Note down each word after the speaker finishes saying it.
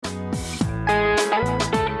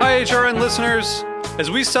HRN listeners.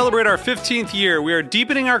 As we celebrate our 15th year, we are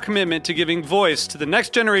deepening our commitment to giving voice to the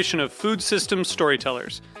next generation of food systems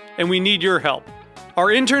storytellers, and we need your help. Our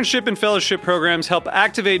internship and fellowship programs help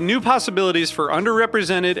activate new possibilities for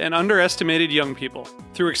underrepresented and underestimated young people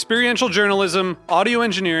through experiential journalism, audio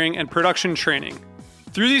engineering, and production training.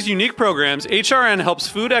 Through these unique programs, HRN helps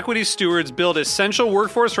food equity stewards build essential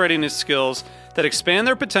workforce readiness skills that expand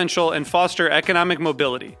their potential and foster economic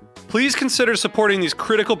mobility. Please consider supporting these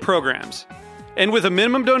critical programs. And with a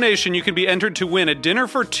minimum donation, you can be entered to win a dinner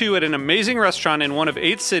for two at an amazing restaurant in one of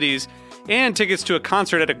 8 cities and tickets to a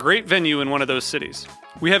concert at a great venue in one of those cities.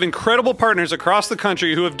 We have incredible partners across the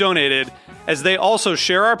country who have donated, as they also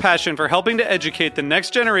share our passion for helping to educate the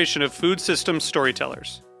next generation of food systems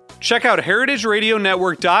storytellers. Check out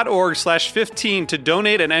heritageradionetwork.org/15 to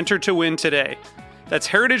donate and enter to win today. That's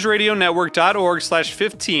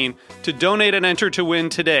heritageradionetwork.org/15 to donate and enter to win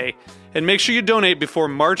today. And make sure you donate before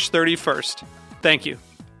March 31st. Thank you.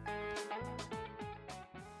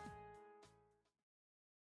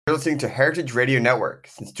 You're listening to Heritage Radio Network.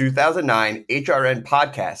 Since 2009, HRN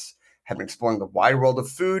podcasts have been exploring the wide world of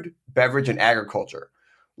food, beverage, and agriculture.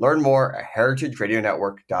 Learn more at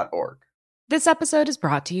heritageradionetwork.org. This episode is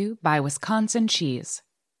brought to you by Wisconsin Cheese.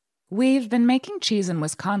 We've been making cheese in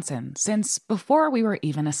Wisconsin since before we were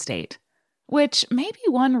even a state, which may be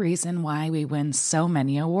one reason why we win so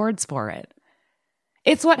many awards for it.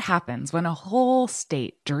 It's what happens when a whole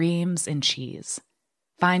state dreams in cheese.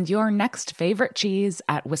 Find your next favorite cheese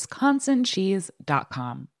at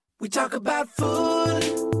wisconsincheese.com. We talk about food,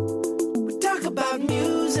 we talk about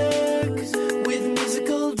music, with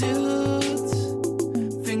musical dudes,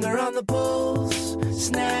 finger on the pulse,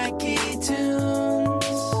 snacky tunes.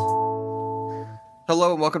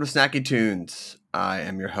 Hello and welcome to Snacky Tunes. I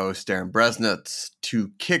am your host, Darren Bresnitz.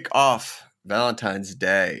 To kick off Valentine's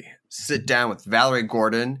Day, sit down with Valerie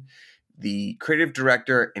Gordon, the creative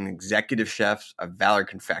director and executive chef of Valerie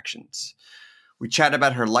Confections. We chat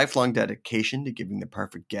about her lifelong dedication to giving the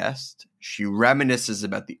perfect guest. She reminisces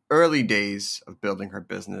about the early days of building her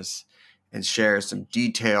business and shares some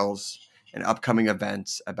details and upcoming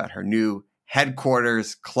events about her new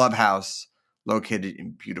headquarters clubhouse located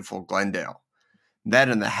in beautiful Glendale.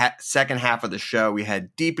 Then in the second half of the show, we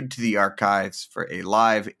head deep into the archives for a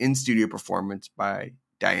live in-studio performance by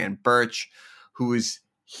Diane Birch, who is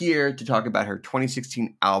here to talk about her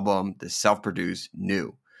 2016 album, The Self-Produced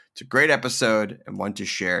New. It's a great episode and one to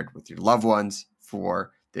share with your loved ones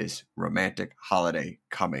for this romantic holiday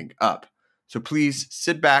coming up. So please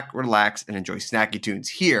sit back, relax, and enjoy Snacky Tunes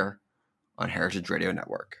here on Heritage Radio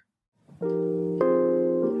Network.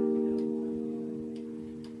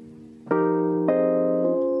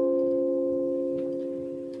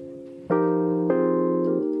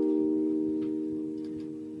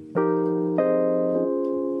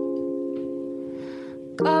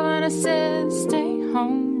 Governor says stay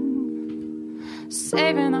home,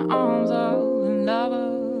 saving the arms of a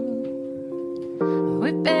lover.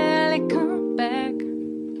 We barely come back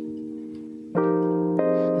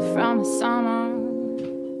from the summer.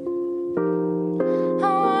 I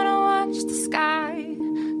wanna watch the sky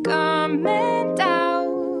coming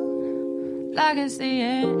down like it's the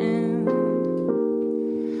end,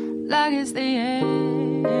 like it's the end.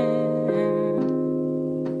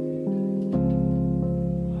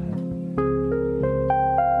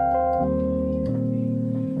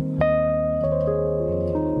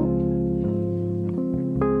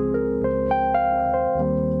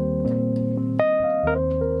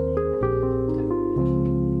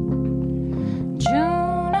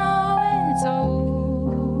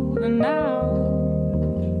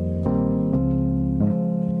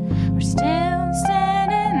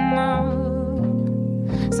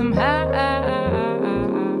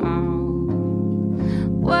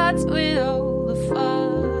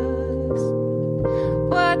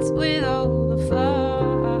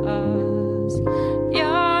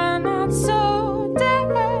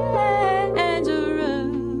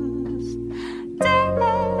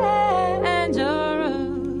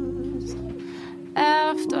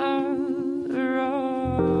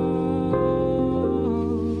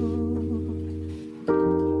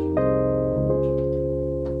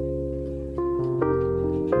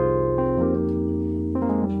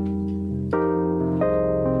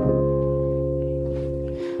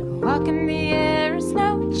 Walking the air is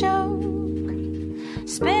no joke,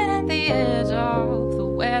 spinning the edge of the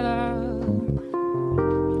weather.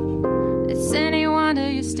 It's any wonder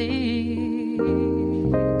you stick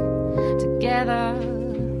together.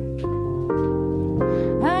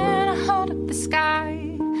 And I hold up the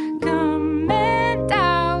sky, coming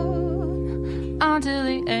down until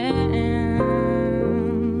the end.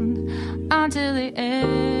 until the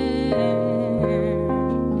end.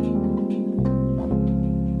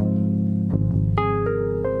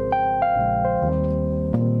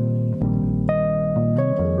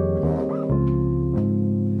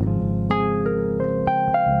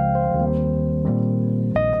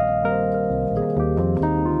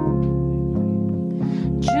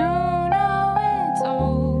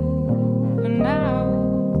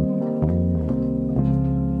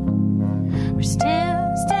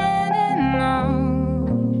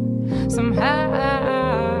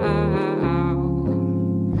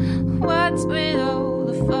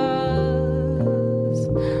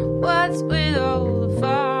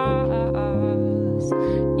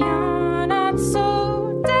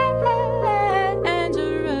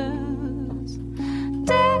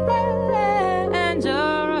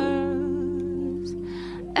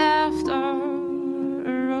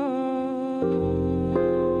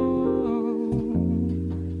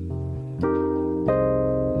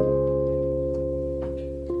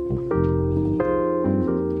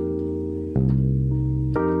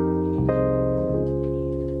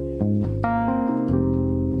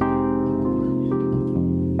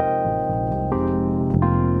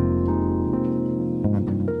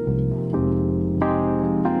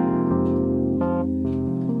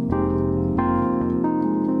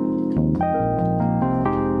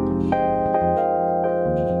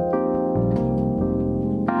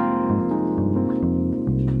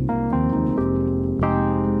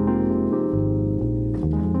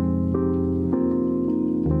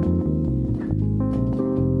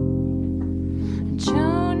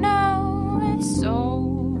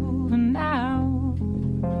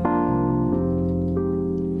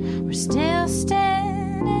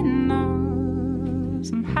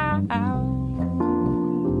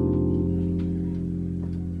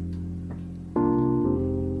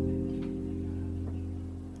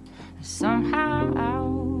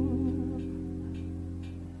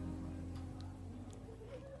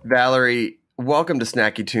 Valerie, welcome to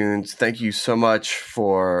Snacky Tunes. Thank you so much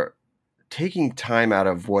for taking time out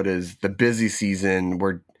of what is the busy season.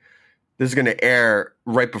 This is going to air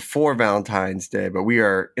right before Valentine's Day, but we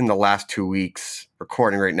are in the last 2 weeks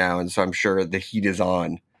recording right now, and so I'm sure the heat is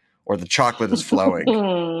on or the chocolate is flowing.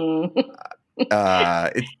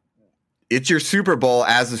 It's your Super Bowl,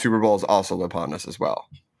 as the Super Bowl is also upon us as well.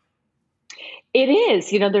 It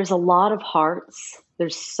is. There's a lot of hearts.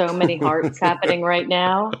 There's so many hearts happening right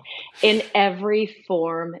now in every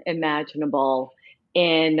form imaginable,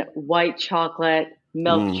 in white chocolate,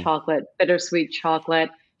 milk chocolate, bittersweet chocolate,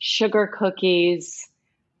 sugar cookies.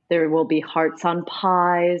 There will be hearts on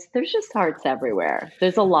pies. There's just hearts everywhere.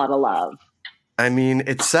 There's a lot of love. I mean,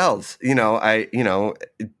 it sells. Do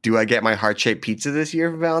I get my heart-shaped pizza this year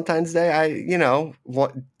for Valentine's Day?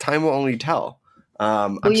 What time will only tell.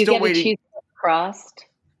 Will you get a cheese crust?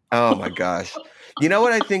 Oh my gosh. You know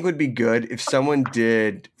what I think would be good? If someone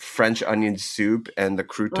did French onion soup and the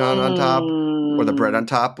crouton on top or the bread on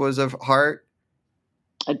top was a heart.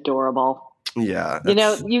 Adorable. Yeah.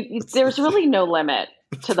 There's really no limit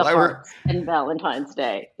to the hearts in Valentine's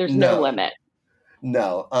Day. There's no limit.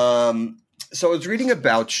 No. So I was reading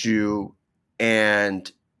about you,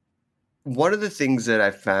 and one of the things that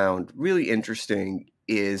I found really interesting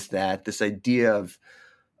is that this idea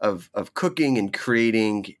of cooking and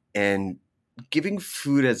creating and giving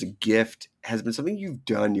food as a gift has been something you've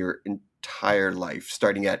done your entire life,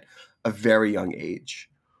 starting at a very young age.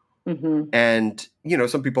 Mm-hmm. And,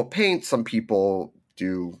 some people paint, some people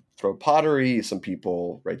do throw pottery, some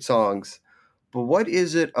people write songs. But what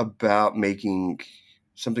is it about making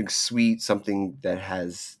something sweet, something that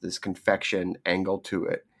has this confection angle to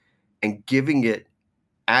it, and giving it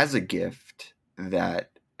as a gift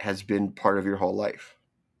that has been part of your whole life?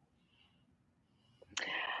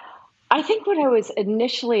 I think what I was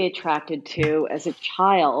initially attracted to as a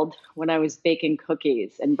child when I was baking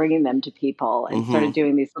cookies and bringing them to people and started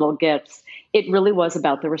doing these little gifts, it really was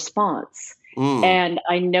about the response. And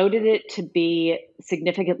I noted it to be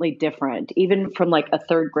significantly different, even from like a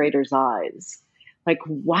third grader's eyes. Like,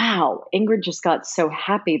 wow, Ingrid just got so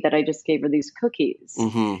happy that I just gave her these cookies.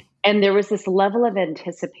 And there was this level of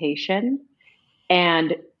anticipation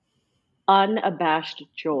and unabashed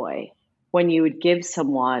joy when you would give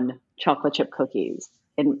someone chocolate chip cookies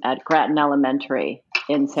at Grattan Elementary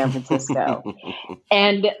in San Francisco.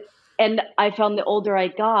 and I found the older I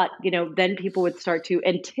got, then people would start to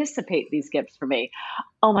anticipate these gifts for me.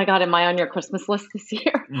 Oh my God, am I on your Christmas list this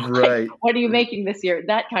year? Right. Like, what are you making this year?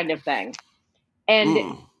 That kind of thing.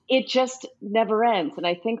 And it just never ends. And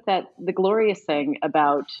I think that the glorious thing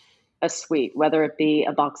about a sweet, whether it be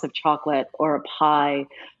a box of chocolate or a pie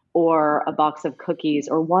or a box of cookies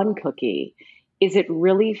or one cookie is it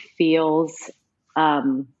really feels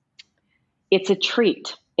it's a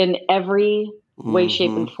treat in every way,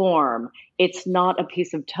 shape, and form. It's not a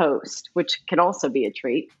piece of toast, which can also be a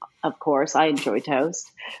treat. Of course, I enjoy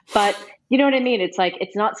toast, but you know what I mean? It's like,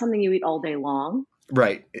 it's not something you eat all day long.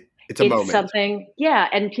 Right. It's a moment. Something, yeah.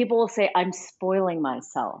 And people will say, I'm spoiling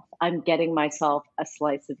myself. I'm getting myself a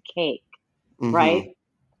slice of cake, right?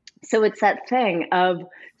 So it's that thing of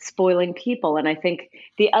spoiling people. And I think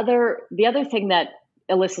the other thing that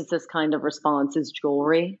elicits this kind of response is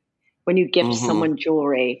jewelry. When you gift someone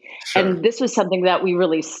jewelry. Sure. And this was something that we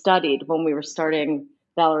really studied when we were starting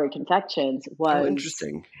Valerie Confections was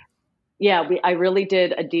interesting. Yeah, I really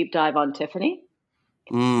did a deep dive on Tiffany.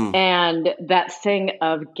 And that thing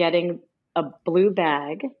of getting a blue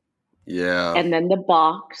bag. Yeah. And then the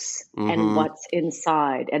box and what's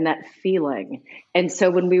inside and that feeling. And so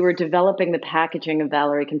when we were developing the packaging of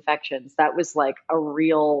Valerie Confections, that was like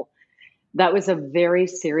that was a very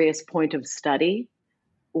serious point of study,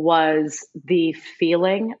 was the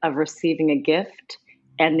feeling of receiving a gift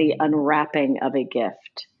and the unwrapping of a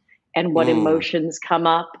gift and what emotions come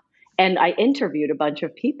up. And I interviewed a bunch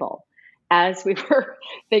of people as we were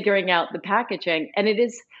figuring out the packaging. And it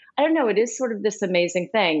is, I don't know, it is sort of this amazing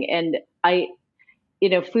thing. And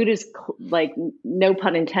food is like, no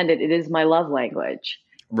pun intended, it is my love language.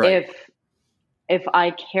 Right. If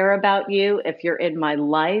I care about you, if you're in my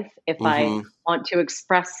life, if I want to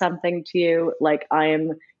express something to you, like I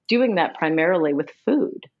am doing that primarily with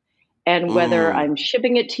food. And whether I'm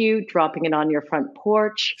shipping it to you, dropping it on your front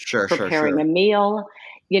porch, preparing a meal,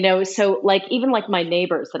 so like, even like my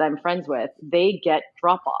neighbors that I'm friends with, they get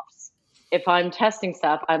drop-offs. If I'm testing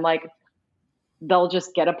stuff, I'm like, they'll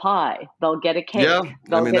just get a pie, they'll get a cake,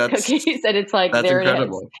 they'll get cookies. And it's like, there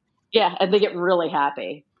incredible. It is. Yeah. And they get really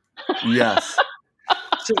happy. Yes.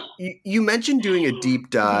 So you mentioned doing a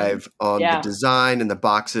deep dive on the design and the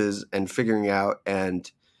boxes and figuring out, and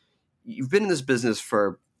you've been in this business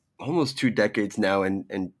for almost 2 decades now,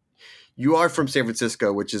 and you are from San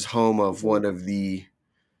Francisco, which is home of one of the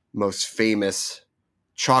most famous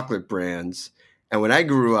chocolate brands. And when I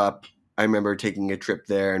grew up, I remember taking a trip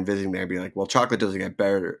there and visiting there and being like, well, chocolate doesn't get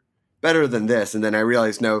better than this. And then I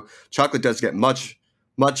realized, no, chocolate does get much,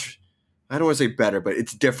 I don't want to say better, but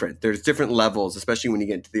it's different. There's different levels, especially when you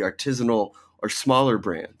get into the artisanal or smaller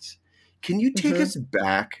brands. Can you take us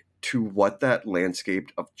back to what that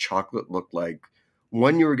landscape of chocolate looked like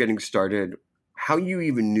when you were getting started, how you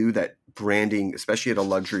even knew that branding, especially at a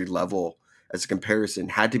luxury level as a comparison,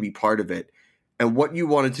 had to be part of it, and what you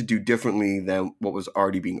wanted to do differently than what was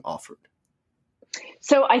already being offered?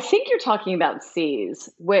 So I think you're talking about C's,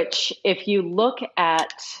 which if you look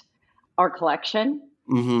at our collection,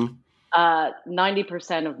 90%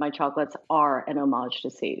 of my chocolates are an homage to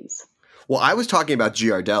C's. Well, I was talking about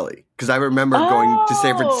Ghirardelli because I remember going to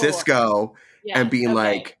San Francisco and being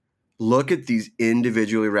like, look at these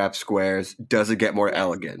individually wrapped squares. Does it get more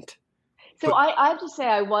elegant? So I have to say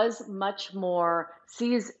I was much more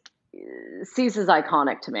C's is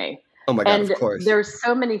iconic to me. Oh my God, and of course. There's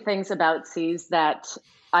so many things about C's that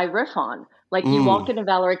I riff on. Like you walk into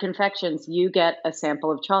Valerie Confections, you get a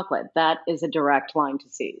sample of chocolate. That is a direct line to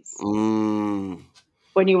C's.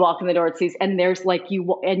 When you walk in the door at C's, and there's like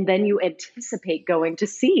and then you anticipate going to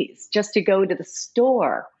C's just to go to the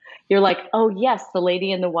store. You're like, oh yes, the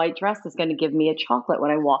lady in the white dress is going to give me a chocolate when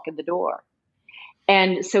I walk in the door.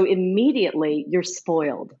 And so immediately you're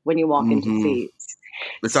spoiled when you walk into C's.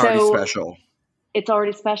 It's already special. It's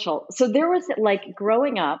already special. So there was like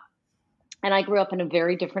growing up, and I grew up in a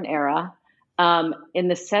very different era. In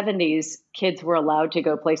the 70s, kids were allowed to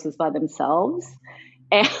go places by themselves.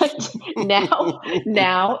 And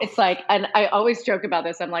now it's like, and I always joke about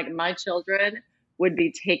this. I'm like, my children would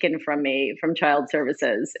be taken from me from child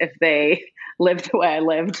services if they lived the way I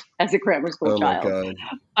lived as a grammar school child. My God.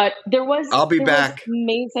 But there was, I'll be back.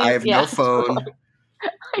 Amazing. I have no phone.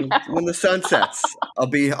 When the sun sets, I'll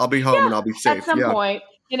be home and I'll be safe. At some point,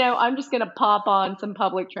 I'm just going to pop on some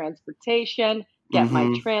public transportation, get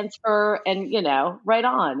my transfer, and right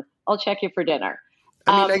on. I'll check you for dinner.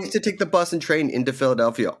 I mean, I used to take the bus and train into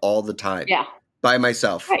Philadelphia all the time. Yeah. By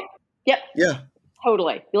myself. Right. Yep. Yeah.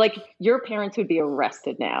 Totally. Like your parents would be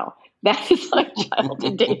arrested now. That is like child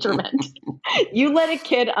endangerment. You let a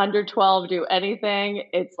kid under 12 do anything,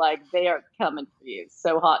 it's like they are coming for you.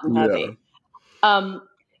 So hot and heavy. Yeah.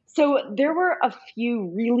 So there were a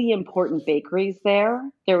few really important bakeries there.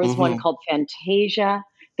 There was one called Fantasia.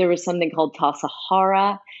 There was something called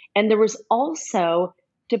Tasahara. And there was also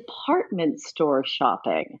department store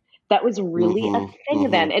shopping. That was really a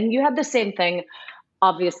thing then. And you had the same thing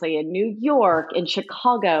obviously in New York, in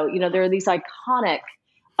Chicago, there are these iconic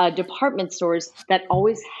department stores that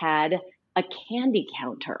always had a candy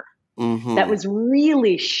counter that was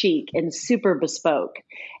really chic and super bespoke.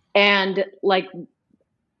 And like,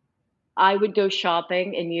 I would go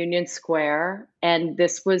shopping in Union Square, and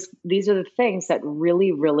these are the things that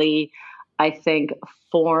really, really, I think,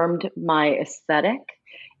 formed my aesthetic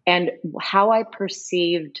and how I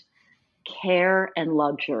perceived care and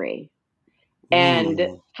luxury.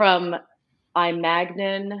 And from I.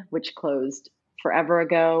 Magnin, which closed forever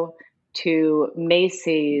ago, to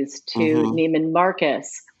Macy's, to Neiman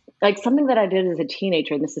Marcus, like something that I did as a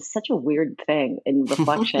teenager, and this is such a weird thing in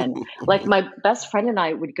reflection. Like my best friend and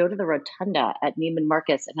I would go to the rotunda at Neiman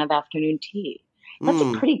Marcus and have afternoon tea. That's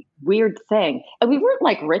a pretty weird thing. And we weren't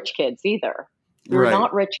like rich kids either. We were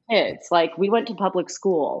not rich kids. Like we went to public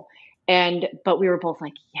school, but we were both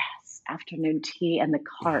like, yes, afternoon tea and the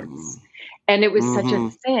carts. And it was such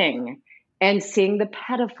a thing. And seeing the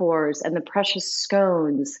pedophores and the precious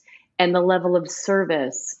scones and the level of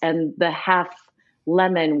service and the half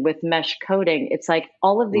lemon with mesh coating. It's like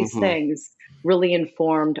all of these things really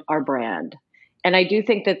informed our brand. And I do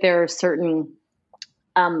think that there are certain,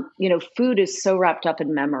 food is so wrapped up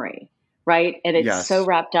in memory, right? And it's so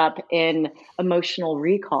wrapped up in emotional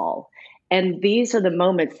recall. And these are the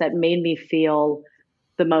moments that made me feel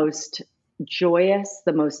the most joyous,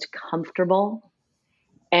 the most comfortable,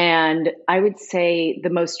 and I would say the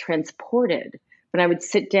most transported. When I would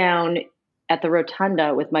sit down at the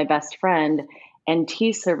rotunda with my best friend and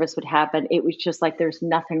tea service would happen, it was just like there's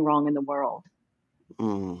nothing wrong in the world.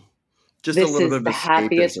 Just this a little bit is of the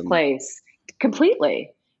happiest escapism. place.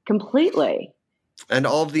 Completely. And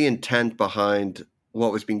all of the intent behind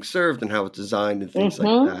what was being served and how it's designed and things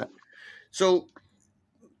like that. So,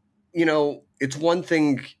 it's one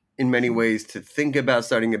thing in many ways to think about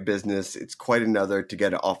starting a business. It's quite another to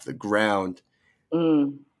get it off the ground.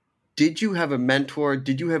 Did you have a mentor?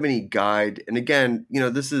 Did you have any guide? And again,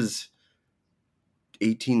 this is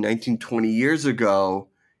 18, 19, 20 years ago.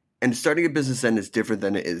 And starting a business then is different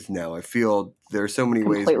than it is now. I feel there are so many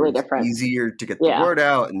ways where it's easier to get the word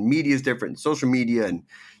out, and media is different, and social media, and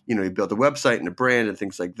you build a website and a brand and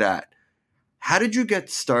things like that. How did you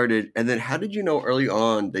get started? And then how did you know early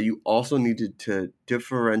on that you also needed to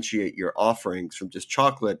differentiate your offerings from just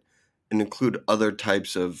chocolate and include other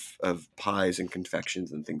types of pies and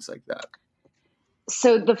confections and things like that?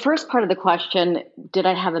 So the first part of the question, did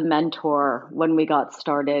I have a mentor when we got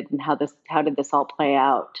started, and how did this all play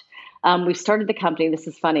out? We started the company. This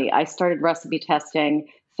is funny. I started recipe testing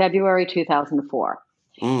February 2004.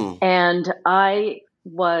 And I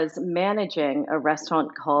was managing a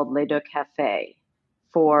restaurant called Les Deux Cafés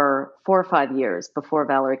for 4 or 5 years before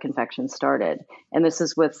Valerie Confections started. And this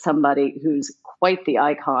is with somebody who's quite the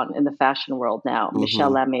icon in the fashion world now, Michelle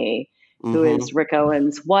Lamy, who is Rick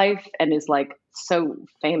Owens' wife and is like so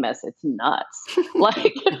famous. It's nuts.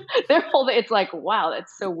 Like it's like, wow,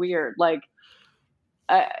 that's so weird. Like,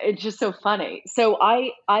 it's just so funny. So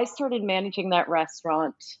I started managing that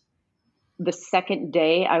restaurant the second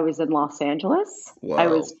day I was in Los Angeles. Wow. I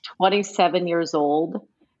was 27 years old,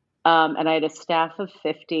 and I had a staff of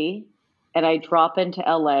 50, and I drop into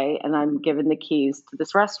LA and I'm given the keys to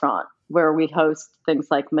this restaurant where we host things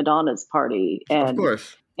like Madonna's party and, of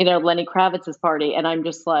course, Lenny Kravitz's party. And I'm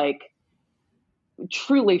just like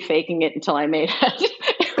truly faking it until I made it.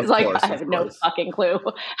 It was like, I have no fucking clue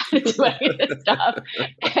how to do any of this stuff.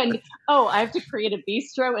 And, I have to create a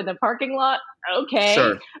bistro in the parking lot. Okay.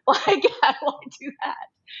 Sure. Like, how do I do that?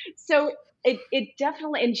 So it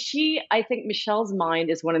definitely, and I think Michelle's mind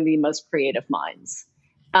is one of the most creative minds.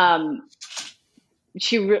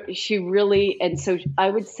 She really, and so I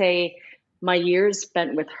would say my years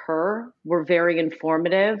spent with her were very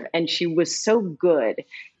informative, and she was so good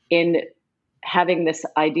in having this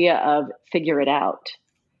idea of figure it out.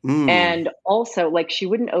 And also, like, she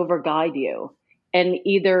wouldn't overguide you, and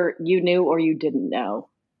either you knew or you didn't know.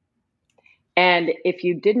 And if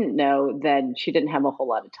you didn't know, then she didn't have a whole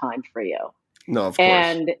lot of time for you. No, of course.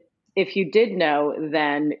 And if you did know,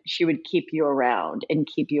 then she would keep you around and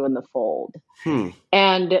keep you in the fold.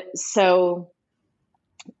 And so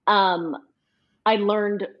I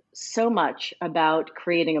learned so much about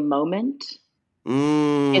creating a moment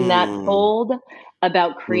in that fold,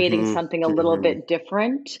 about creating something a little bit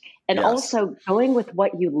different, and also going with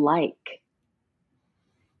what you like.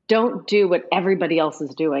 Don't do what everybody else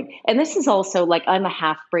is doing. And this is also like, I'm a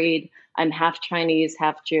half breed. I'm half Chinese,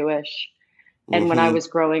 half Jewish. And when I was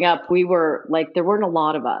growing up, we were like, there weren't a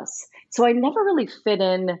lot of us. So I never really fit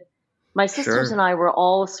in. My sisters and I were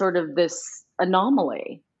all sort of this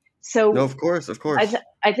anomaly. So No, of course.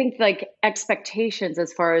 I think like expectations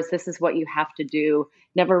as far as this is what you have to do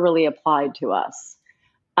never really applied to us.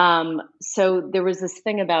 So there was this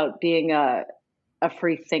thing about being a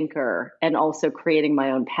free thinker and also creating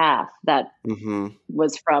my own path that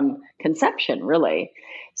was from conception, really.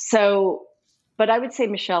 So, but I would say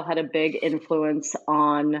Michelle had a big influence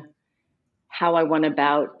on how I went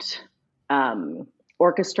about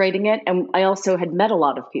orchestrating it. And I also had met a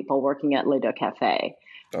lot of people working at Le Deux Cafe.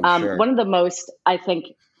 I'm sure. One of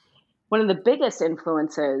the biggest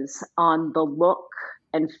influences on the look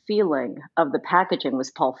and feeling of the packaging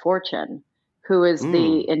was Paul Fortune, who is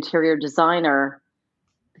the interior designer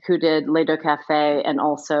who did Le Deux Cafe and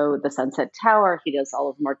also the Sunset Tower. He does all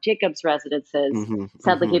of Marc Jacobs' residences.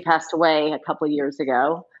 Sadly, he passed away a couple of years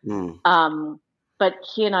ago. But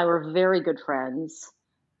he and I were very good friends.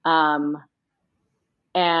 And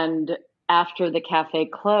after the cafe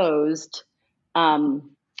closed,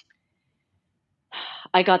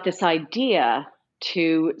 I got this idea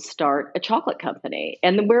to start a chocolate company.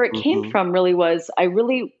 And where it came from really was, I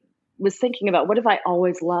really was thinking about, what have I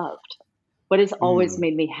always loved? What has always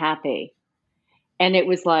made me happy? And it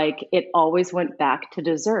was like, it always went back to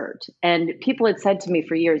dessert. And people had said to me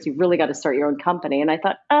for years, you've really got to start your own company. And I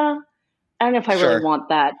thought, I don't know if I really want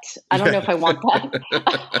that. I don't know if I want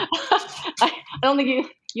that. I don't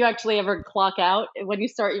think you actually ever clock out when you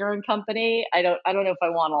start your own company. I don't know if I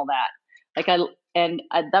want all that.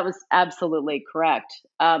 That was absolutely correct.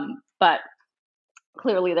 But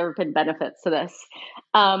clearly there have been benefits to this.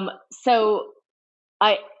 So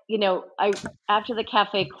after the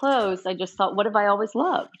cafe closed, I just thought, what have I always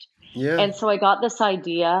loved? Yeah. And so I got this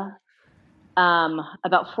idea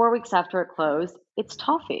about 4 weeks after it closed. It's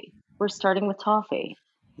toffee. We're starting with toffee.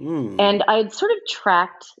 And I had sort of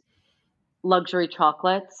tracked luxury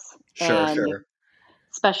chocolates and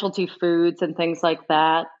specialty foods and things like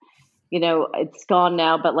that. It's gone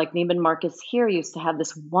now, but like Neiman Marcus here used to have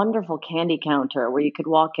this wonderful candy counter where you could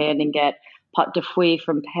walk in and get pâte de fruits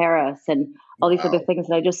from Paris and all these other things.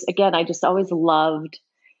 And I just always loved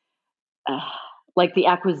like the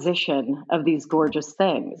acquisition of these gorgeous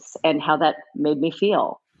things and how that made me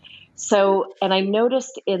feel. So, and I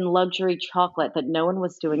noticed in luxury chocolate that no one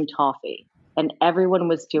was doing toffee and everyone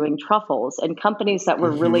was doing truffles, and companies that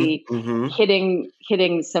were really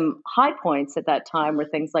hitting some high points at that time were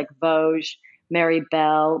things like Vosges, Mary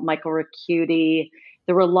Bell, Michael Ricciuti.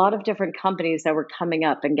 There were a lot of different companies that were coming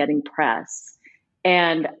up and getting press.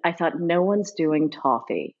 And I thought, no one's doing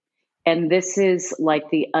toffee. And this is like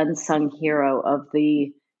the unsung hero of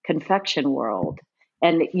the confection world.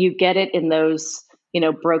 And you get it in those,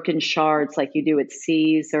 broken shards like you do at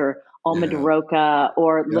C's or Almond Roca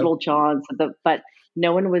or Little John's, but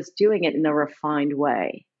no one was doing it in a refined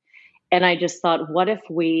way. And I just thought, what if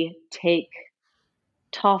we take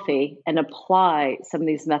toffee and apply some of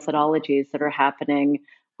these methodologies that are happening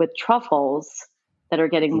with truffles that are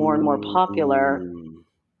getting more and more popular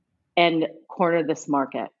and corner this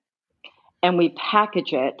market? And we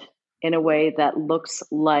package it in a way that looks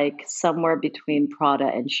like somewhere between Prada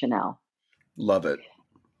and Chanel. Love it.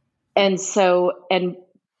 And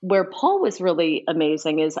where Paul was really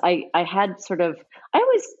amazing is I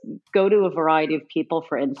always go to a variety of people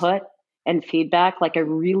for input and feedback. Like I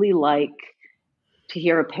really like to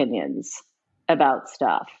hear opinions about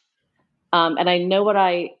stuff. And I know what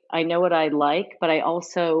I like, but I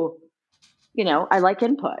also, I like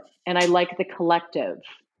input and I like the collective.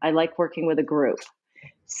 I like working with a group.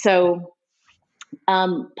 So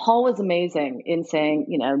Paul was amazing in saying,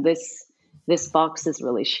 this box is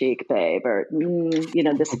really chic, babe, or,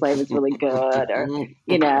 this flavor is really good, or, ooh.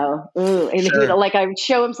 And he would, like, I would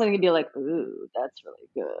show him something and be like, ooh, that's really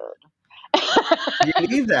good. You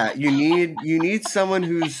need that. You need someone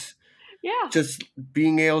who's just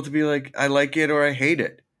being able to be like, I like it or I hate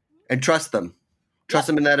it, and trust them. Trust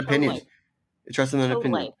them in that opinion. Totally. Trust them in that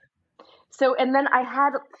opinion. So, and then I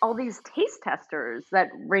had all these taste testers that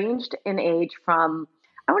ranged in age from,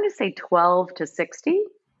 I want to say 12 to 60.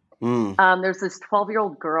 There's this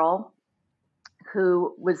 12-year-old girl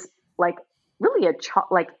who was like really a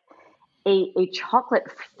chocolate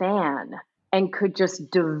fan and could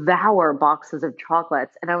just devour boxes of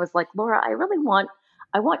chocolates. And I was like, Laura, I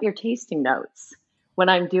want your tasting notes when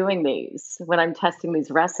I'm doing these, when I'm testing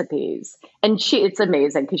these recipes. And it's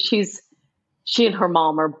amazing because she and her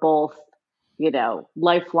mom are both,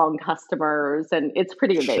 lifelong customers, and it's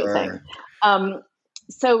pretty amazing. Sure.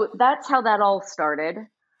 So that's how that all started.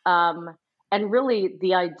 And really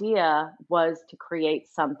the idea was to create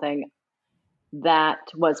something that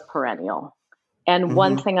was perennial. And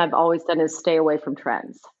one thing I've always done is stay away from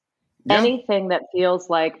trends. Yeah. Anything that feels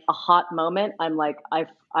like a hot moment, I'm like,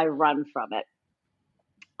 I run from it.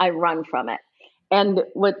 I run from it. And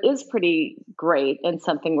what is pretty great and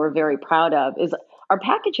something we're very proud of is our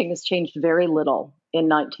packaging has changed very little in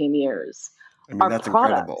 19 years. I mean, Our that's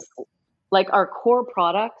products, incredible. like our core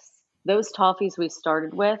products, those toffees we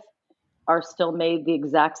started with are still made the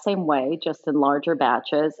exact same way, just in larger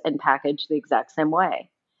batches and packaged the exact same way.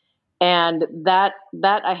 And that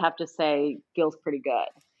I have to say feels pretty good.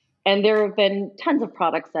 And there have been tons of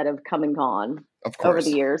products that have come and gone Of over course.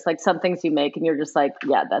 the years, like some things you make and you're just like,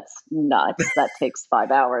 yeah, that's nuts. That takes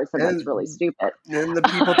 5 hours and that's really stupid. And the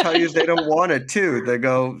people tell you they don't want it too. They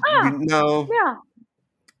go, no, Yeah,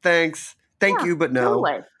 thanks. Thank yeah, you, but no.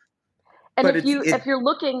 totally. And But if you're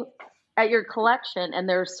looking at your collection and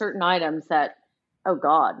there are certain items that, oh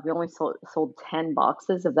God, we only sold 10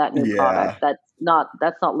 boxes of that new product. That's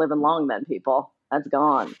not living long then, people. That's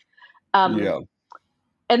gone. Yeah.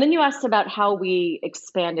 And then you asked about how we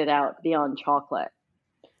expanded out beyond chocolate.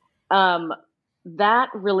 That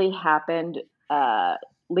really happened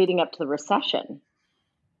leading up to the recession,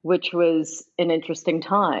 which was an interesting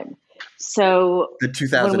time. So The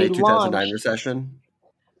 2008, 2009 recession?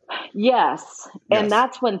 Yes. And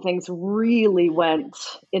that's when things really went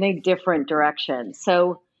in a different direction.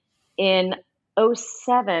 So in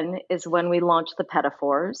 2007 is when we launched the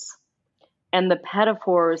Pettifours. And the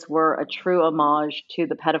Pettifours were a true homage to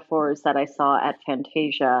the Pettifours that I saw at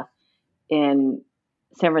Fantasia in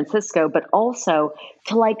San Francisco, but also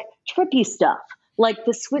to like trippy stuff, like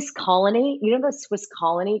the Swiss Colony, the Swiss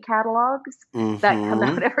Colony catalogs that come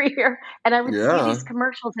out every year. And I would see these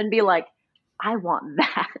commercials and be like, I want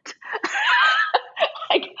that.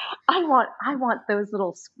 Like, I want those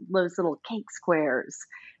little cake squares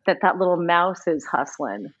that little mouse is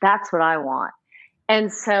hustling. That's what I want.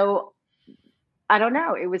 And so I don't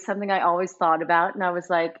know. It was something I always thought about. And I was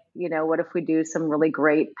like, what if we do some really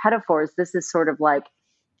great Pettifours? This is sort of like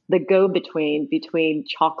the go-between between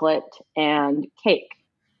chocolate and cake.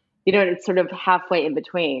 It's sort of halfway in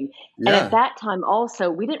between. Yeah. And at that time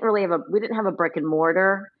also, we didn't have a brick and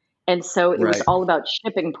mortar. And so it was all about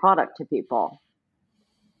shipping product to people.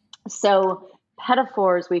 So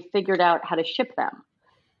Pettifours, we figured out how to ship them.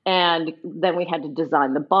 And then we had to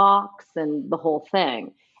design the box and the whole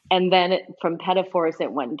thing. And then from Pettifours,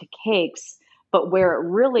 it went into cakes. But where it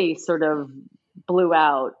really sort of blew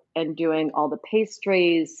out and doing all the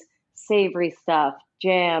pastries, savory stuff,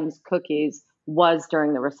 jams, cookies was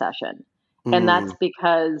during the recession. And that's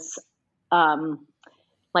because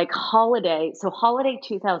holiday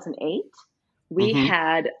 2008, we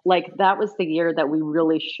had that was the year that we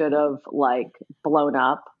really should have blown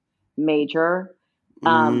up major.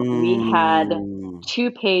 We had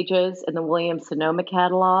 2 pages in the Williams-Sonoma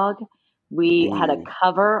catalog. We had a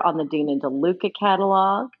cover on the Dean and DeLuca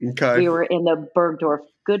catalog. Okay. We were in the Bergdorf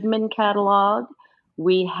Goodman catalog.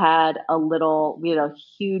 We had a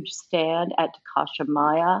huge stand at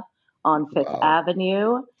Takashimaya on Fifth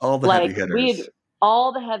Avenue. All the heavy hitters.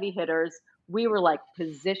 All the heavy hitters. We were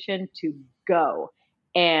positioned to go,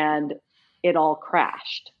 and it all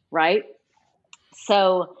crashed, right?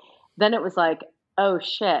 So then it was oh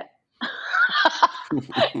shit.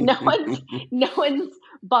 no one's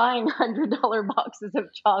buying $100 boxes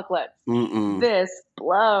of chocolates. This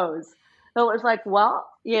blows. So it was well,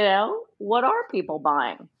 what are people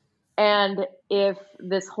buying? And if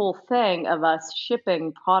this whole thing of us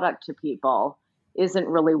shipping product to people isn't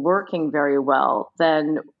really working very well,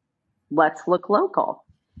 then let's look local.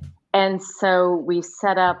 And so we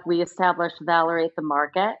established Valerie at the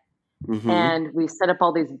market. And we set up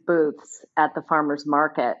all these booths at the farmers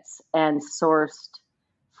markets and sourced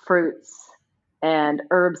fruits and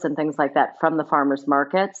herbs and things like that from the farmers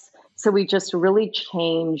markets. So we just really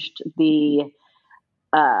changed the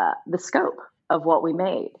scope of what we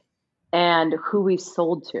made and who we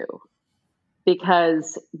sold to,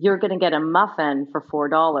 because you're going to get a muffin for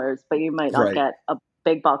 $4, but you might not get a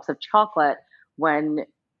big box of chocolate when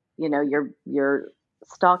your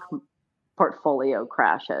stock portfolio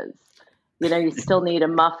crashes. You still need a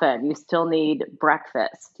muffin. You still need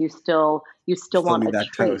breakfast. You still want a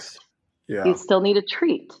treat. Toast. Yeah. You still need a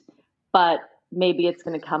treat, but maybe it's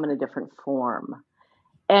going to come in a different form.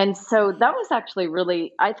 And so that was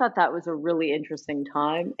actually I thought that was a really interesting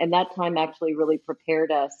time. And that time actually really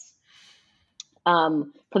prepared us for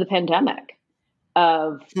the pandemic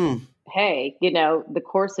of, hey, the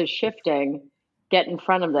course is shifting, get in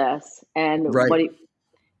front of this. And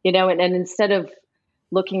and instead of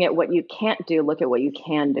looking at what you can't do, look at what you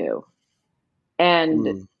can do.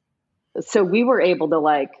 And so we were able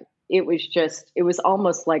to it was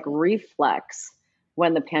almost like reflex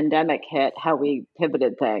when the pandemic hit, how we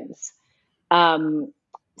pivoted things.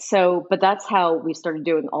 But that's how we started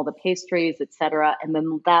doing all the pastries, et cetera. And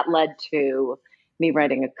then that led to me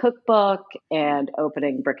writing a cookbook and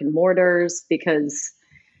opening brick and mortars because,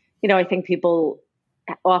 I think people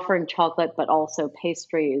offering chocolate, but also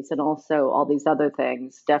pastries and also all these other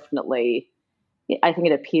things, definitely, I think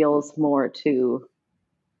it appeals more to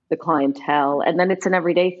the clientele. And then it's an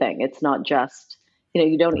everyday thing. It's not just,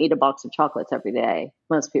 you don't eat a box of chocolates every day.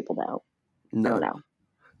 Most people don't. No.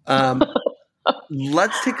 I don't know.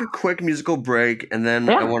 Let's take a quick musical break, and then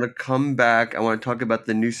I want to come back. I want to talk about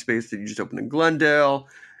the new space that you just opened in Glendale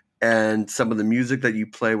and some of the music that you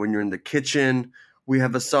play when you're in the kitchen. We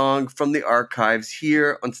have a song from the archives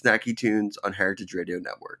here on Snacky Tunes on Heritage Radio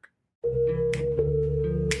Network.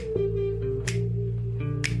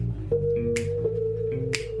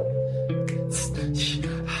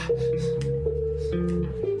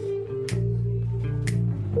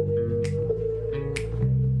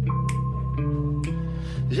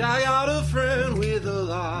 I got a friend with a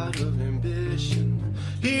lot of ambition.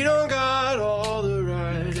 He don't got all the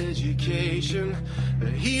right education.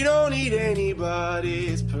 He don't need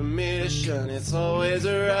anybody's permission. It's always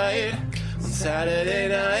alright on Saturday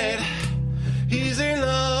night. He's in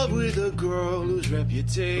love with a girl whose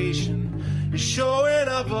reputation is showing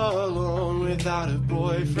up alone without a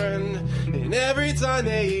boyfriend. And every time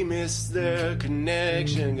they miss their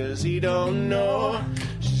connection, 'cause he don't know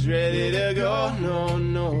she's ready to go.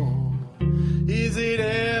 No. Is it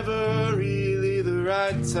ever really the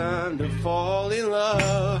right time to fall in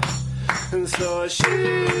love? And so she's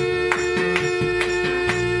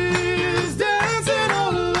dancing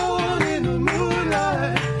all alone in the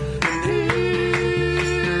moonlight. And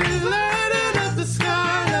he's lighting up the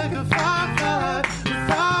sky like a firefly.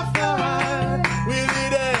 Will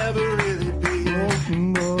it ever really be?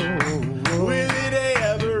 Will it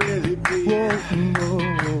ever really be? Will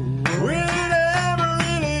it ever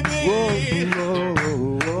really be?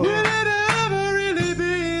 Will it ever really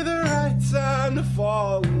be the right time to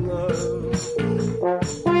fall in love?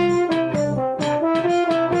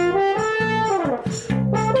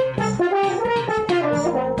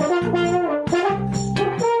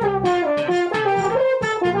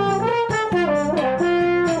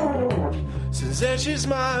 Then she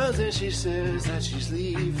smiles and she says that she's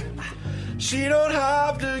leaving. She don't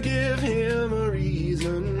have to give him a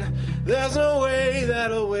reason. There's no way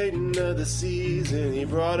that'll wait another season. He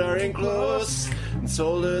brought her in close and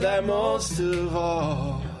told her that most of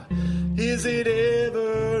all, is it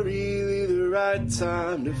ever really the right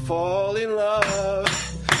time to fall in love?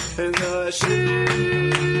 And she's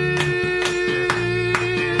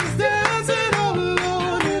dancing all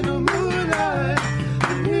alone in the moonlight.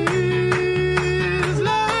 And he's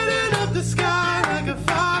lighting up the sky like a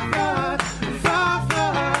firefly.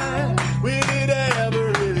 Will it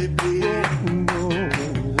ever really be?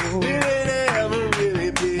 Will it ever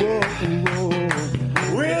really be?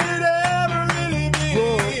 Will it ever really be?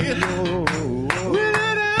 Will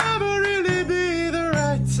it ever really be the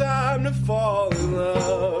right time to fall in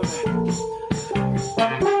love?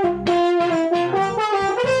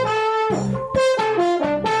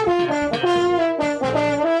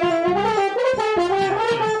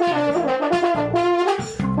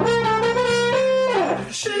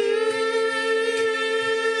 She's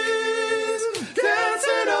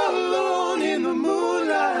dancing all alone in the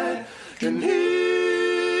moonlight, and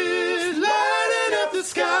he's lighting up the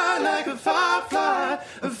sky like a firefly.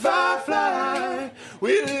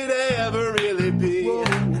 Will it ever really be?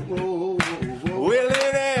 Will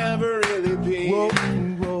it ever really be? Will it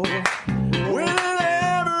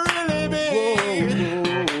ever really be?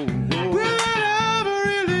 Will it ever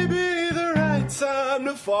really be the right time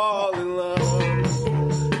to fall in love?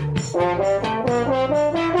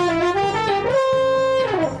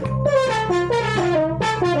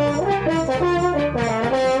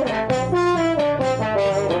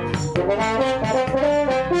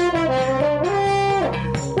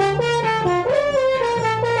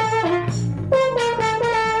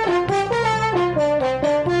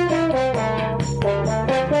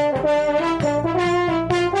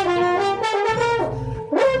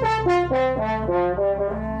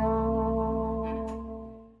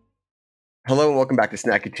 Hello and welcome back to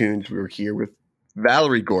Snacky Tunes. We were here with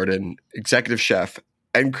Valerie Gordon, executive chef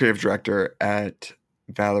and creative director at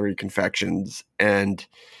Valerie Confections. And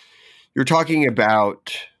you're talking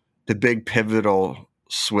about the big pivotal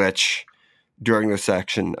switch during the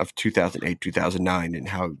section of 2008, 2009, and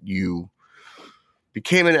how you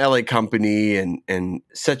became an LA company and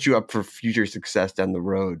set you up for future success down the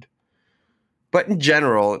road. But in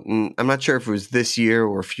general, and I'm not sure if it was this year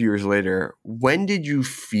or a few years later, when did you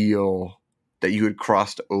feel that you had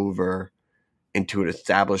crossed over into an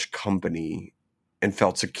established company and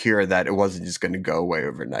felt secure that it wasn't just going to go away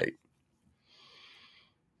overnight?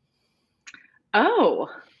 Oh,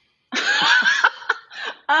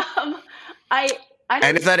 I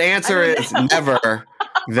and if that answer is never,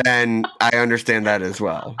 then I understand that as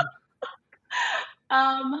well.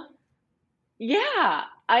 Yeah,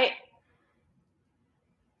 I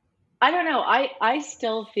don't know. I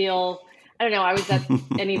still feel, I don't know. I was at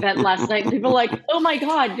an event last night and people were like, oh my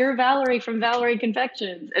God, you're Valerie from Valerie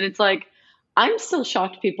Confections. And it's like, I'm still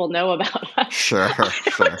shocked people know about that. Sure.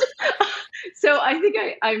 So I think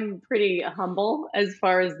I'm pretty humble as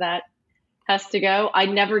far as that has to go. I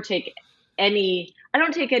don't take any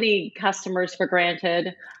customers for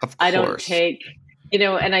granted. Of course. I don't take,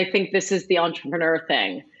 and I think this is the entrepreneur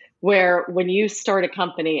thing where when you start a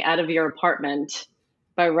company out of your apartment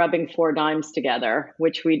by rubbing 4 dimes together,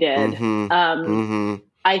 which we did,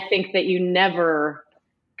 I think that you never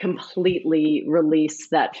completely release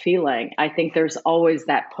that feeling. I think there's always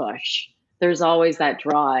that push. There's always that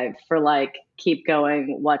drive for like, keep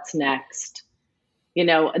going, what's next?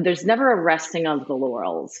 There's never a resting on the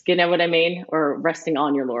laurels. You know what I mean? Or resting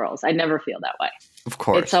on your laurels. I never feel that way. Of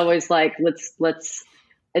course. It's always like,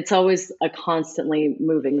 it's always a constantly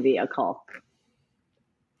moving vehicle.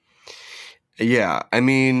 Yeah. I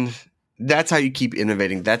mean, that's how you keep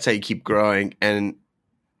innovating. That's how you keep growing. And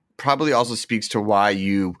probably also speaks to why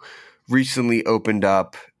you recently opened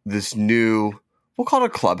up this new, we'll call it a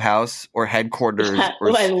clubhouse or headquarters.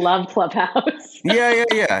 I love Clubhouse.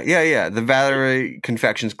 Yeah. The Valerie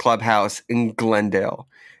Confections Clubhouse in Glendale.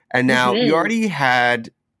 And now you already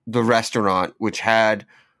had the restaurant, which had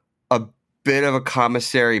a bit of a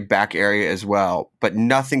commissary back area as well, but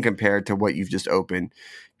nothing compared to what you've just opened.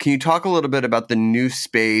 Can you talk a little bit about the new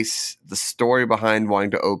space, the story behind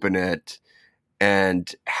wanting to open it,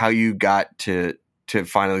 and how you got to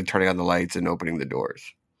finally turning on the lights and opening the doors?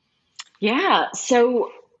 Yeah. So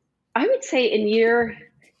I would say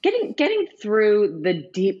getting through the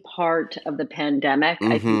deep part of the pandemic,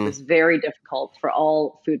 I think was very difficult for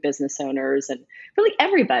all food business owners and really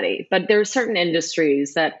everybody. But there are certain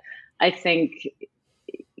industries that I think,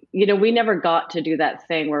 we never got to do that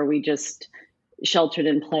thing where we just sheltered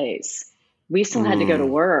in place. We still had to go to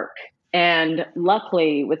work. And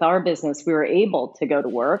luckily with our business, we were able to go to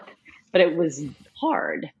work, but it was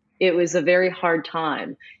hard. It was a very hard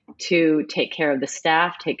time to take care of the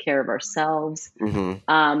staff, take care of ourselves.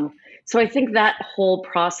 So I think that whole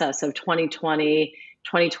process of 2020,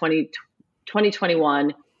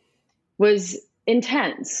 2021 was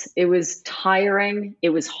intense. It was tiring. It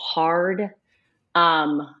was hard.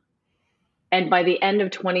 And by the end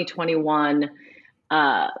of 2021,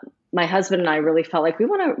 my husband and I really felt like we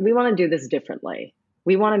want to do this differently.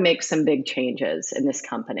 We want to make some big changes in this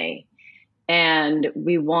company. And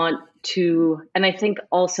we want to, and I think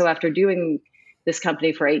also after doing this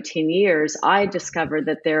company for 18 years, I discovered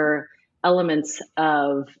that there are elements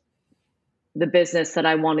of the business that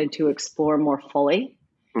I wanted to explore more fully,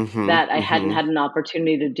 that I hadn't had an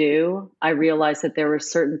opportunity to do. I realized that there were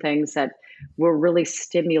certain things that were really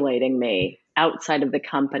stimulating me outside of the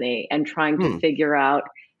company and trying to figure out,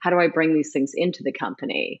 how do I bring these things into the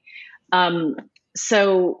company?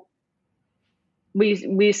 So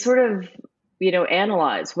we sort of,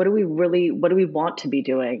 analyze what do we want to be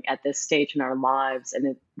doing at this stage in our lives and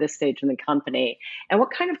at this stage in the company, and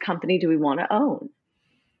what kind of company do we want to own,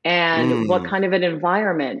 and what kind of an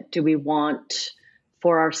environment do we want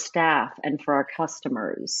for our staff and for our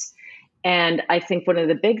customers. And I think one of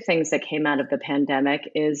the big things that came out of the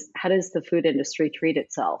pandemic is, how does the food industry treat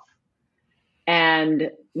itself?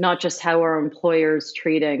 And not just how are employers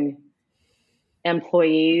treating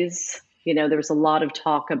employees. There was a lot of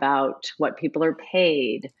talk about what people are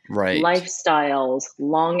paid, lifestyles,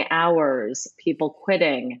 long hours, people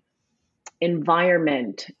quitting,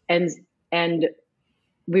 environment. And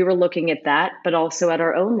we were looking at that, but also at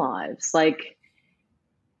our own lives. Like,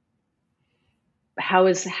 how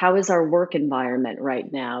is our work environment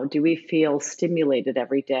right now? Do we feel stimulated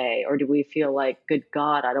every day? Or do we feel like, good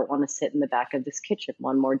God, I don't want to sit in the back of this kitchen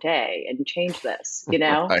one more day and change this,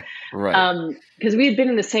 Right. Because we had been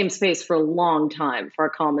in the same space for a long time for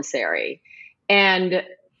our commissary. And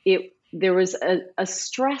there was a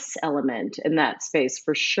stress element in that space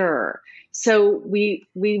for sure. So we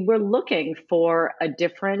were looking for a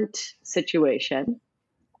different situation.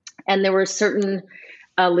 And there were certain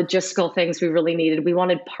logistical things we really needed. We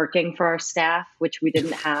wanted parking for our staff, which we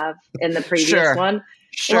didn't have in the previous one.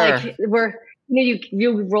 Sure. Like,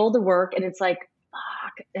 you roll to work and it's like,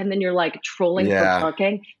 fuck, and then you're like trolling for Yeah.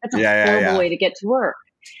 parking. That's a Yeah, horrible way to get to work.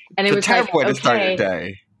 And it It's was a terrible like, way to start your okay,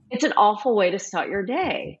 day. it's an awful way to start your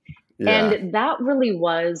day. Yeah. And that really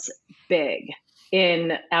was big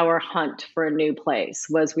in our hunt for a new place,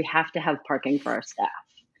 was we have to have parking for our staff.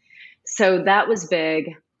 So that was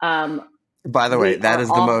big. By the way, that is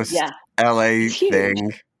the most LA It's huge.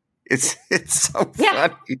 thing. It's so Yeah.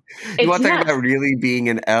 funny. You It's want to talk nuts. about really being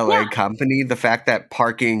an LA Yeah. company? The fact that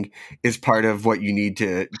parking is part of what you need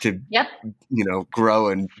to Yep. grow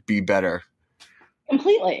and be better.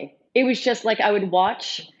 Completely. It was just like I would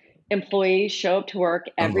watch employees show up to work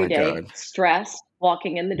every day, God. stressed,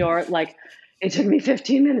 walking in the door, like, it took me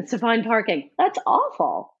 15 minutes to find parking. That's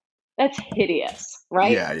awful. That's hideous,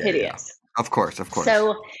 right? Yeah. Hideous. Of course.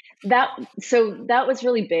 So that was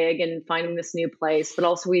really big in finding this new place, but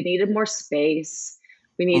also we needed more space.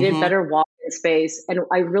 We needed better walking space, and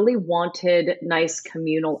I really wanted nice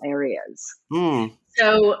communal areas.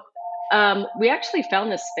 So we actually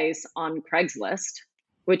found this space on Craigslist,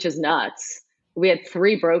 which is nuts. We had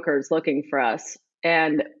 3 brokers looking for us,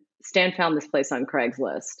 and Stan found this place on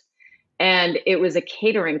Craigslist. And it was a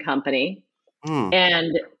catering company,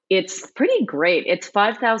 and it's pretty great. It's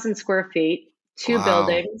 5,000 square feet, 2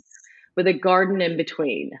 buildings with a garden in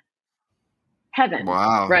between. Heaven,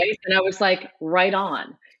 right? And I was like, right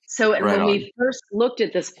on. So, and when we first looked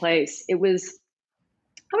at this place, I want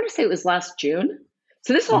to say it was last June.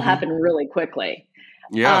 So this all happened really quickly.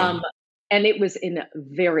 Yeah. And it was in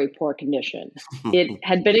very poor condition. It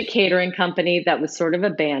had been a catering company that was sort of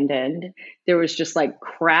abandoned. There was just like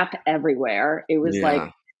crap everywhere. It was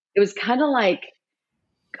it was kind of like,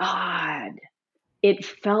 God, it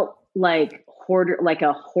felt like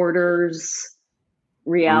a hoarder's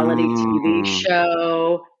reality TV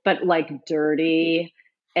show, but like dirty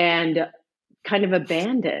and kind of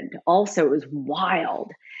abandoned. Also, it was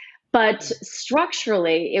wild. But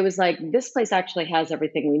structurally, it was like, this place actually has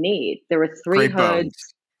everything we need. There were 3 Great hoods,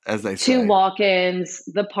 bones, as they say. 2 walk-ins,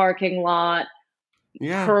 the parking lot,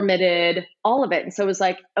 permitted, all of it. And so it was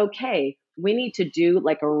like, okay, we need to do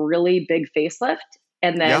like a really big facelift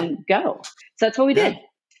and then go. So that's what we did.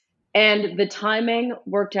 And the timing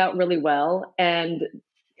worked out really well. And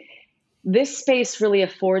this space really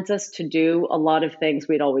affords us to do a lot of things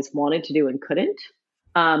we'd always wanted to do and couldn't.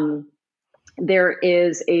 There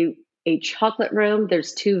is a chocolate room.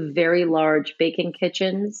 There's 2 very large baking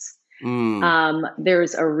kitchens.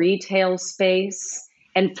 There's a retail space.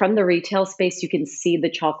 And from the retail space, you can see the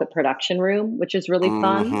chocolate production room, which is really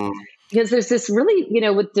fun. Because there's this really,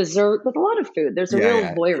 with dessert, with a lot of food, there's a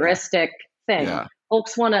real voyeuristic thing. Yeah.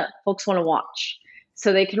 Folks want to watch.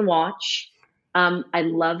 So they can watch. I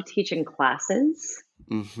love teaching classes.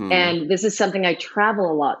 And this is something I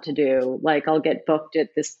travel a lot to do. Like, I'll get booked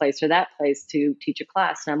at this place or that place to teach a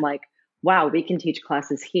class. And I'm like, wow, we can teach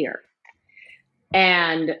classes here.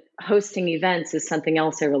 And hosting events is something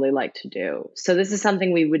else I really like to do. So this is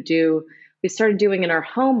something we started doing in our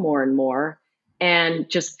home more and more, and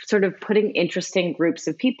just sort of putting interesting groups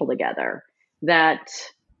of people together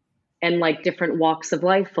and like different walks of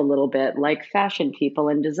life a little bit, like fashion people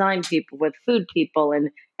and design people with food people and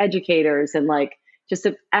educators and like just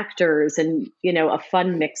actors and, a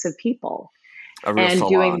fun mix of people.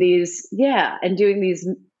 Doing these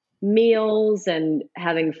meals and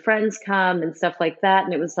having friends come and stuff like that.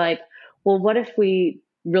 And it was like, well, what if we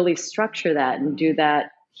really structure that and do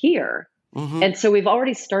that here? And so we've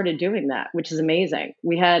already started doing that, which is amazing.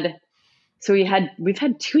 We've had 2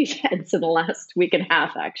 events in the last week and a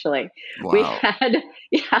half, actually. Wow.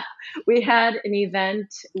 We had an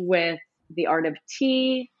event with the Art of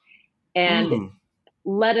Tea and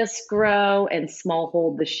Let Us Grow and Small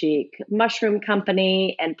Hold the Chic Mushroom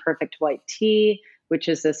Company and Perfect White Tea, which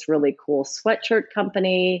is this really cool sweatshirt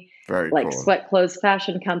company, cool. Sweat clothes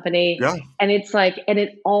fashion company. Yeah. And it's like, and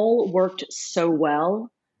it all worked so well.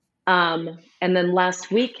 And then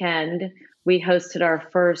last weekend, we hosted our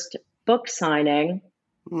first book signing.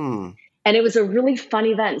 And it was a really fun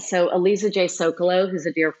event. So Eliza J. Sokolow, who's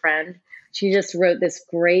a dear friend, she just wrote this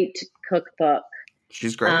great cookbook.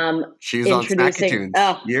 She's great. She was on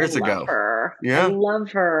Snackitunes years ago. I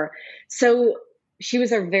love her. So she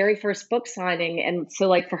was our very first book signing. And so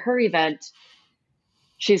like for her event,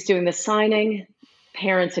 she's doing the signing.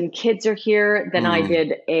 Parents and kids are here. Then I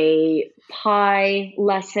did a pie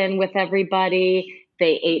lesson with everybody.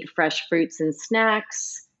 They ate fresh fruits and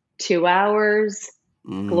snacks, 2 hours,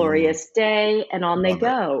 glorious day, and on they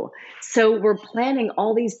go. So we're planning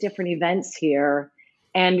all these different events here.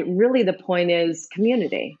 And really the point is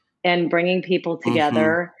community and bringing people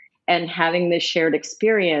together and having this shared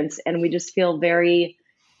experience. And we just feel very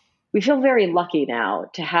we feel very lucky now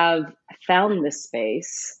to have found this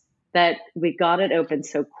space, that we got it open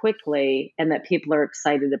so quickly and that people are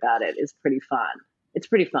excited about it is pretty fun. It's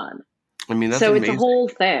pretty fun. I mean, that's so amazing. It's a whole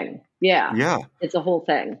thing. Yeah. Yeah. It's a whole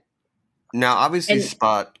thing. Now, obviously, a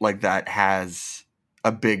spot like that has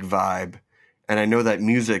a big vibe. And I know that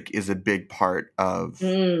music is a big part of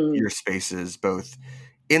your spaces, both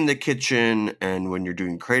in the kitchen and when you're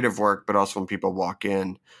doing creative work, but also when people walk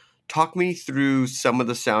in. Talk me through some of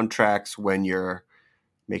the soundtracks when you're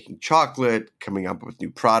making chocolate, coming up with new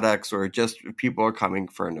products, or just people are coming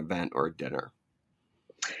for an event or a dinner.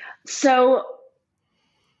 So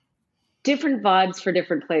different vibes for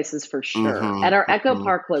different places for sure. At our Echo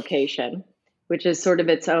Park location, which is sort of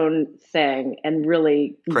its own thing and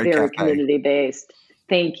really Great very cafe. community based.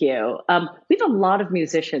 Thank you. We have a lot of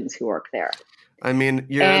musicians who work there. I mean,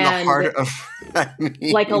 you're in the heart of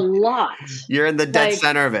like a lot. You're in the dead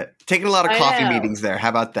center of it. Taking a lot of coffee know. meetings there. How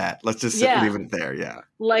about that? Let's just leave it there. Yeah.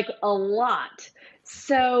 Like a lot.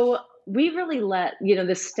 So we really let,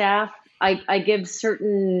 the staff, I give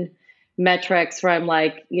certain metrics where I'm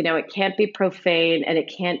like, it can't be profane and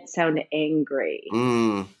it can't sound angry.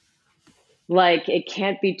 Like it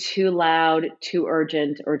can't be too loud, too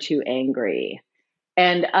urgent, or too angry.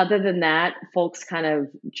 And other than that, folks kind of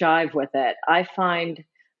jive with it. I find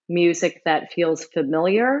music that feels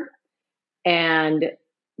familiar and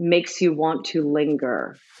makes you want to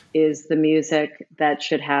linger is the music that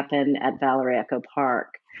should happen at Valerie Echo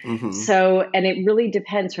Park. So, and it really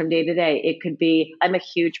depends from day to day. It could be, I'm a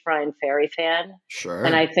huge Brian Ferry fan. Sure.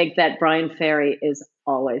 And I think that Brian Ferry is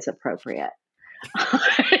always appropriate.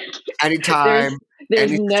 Anytime,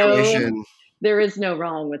 there's any situation. There is no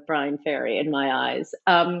wrong with Brian Ferry in my eyes.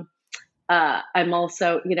 I'm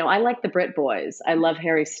also, I like the Brit Boys. I love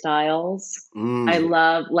Harry Styles. I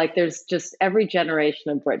love, there's just every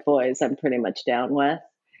generation of Brit Boys I'm pretty much down with.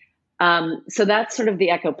 So that's sort of the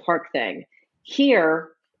Echo Park thing. Here,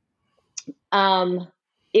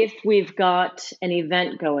 if we've got an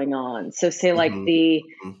event going on, so say like the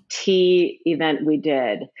tea event we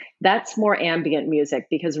did, that's more ambient music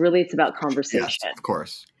because really it's about conversation. Yes, of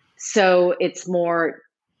course. So it's more,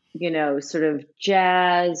 sort of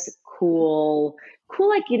jazz, cool,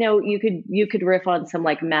 like, you could riff on some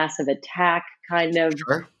like Massive Attack kind of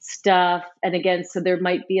stuff. And again, so there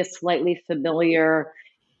might be a slightly familiar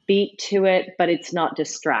beat to it, but it's not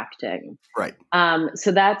distracting. Right.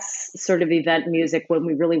 So that's sort of event music when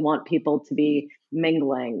we really want people to be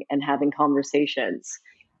mingling and having conversations.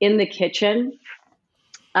 In the kitchen,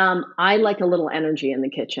 I like a little energy in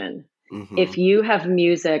the kitchen. If you have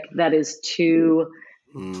music that is too,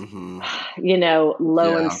 low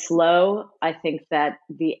and slow, I think that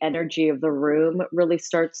the energy of the room really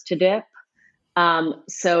starts to dip.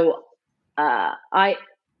 So I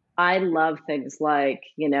love things like,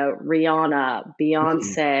 Rihanna,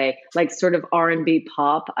 Beyonce, like sort of R&B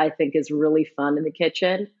pop, I think is really fun in the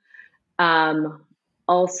kitchen.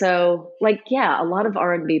 Also, a lot of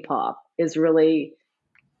R&B pop is really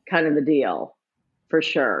kind of the deal for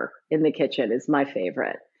sure in the kitchen is my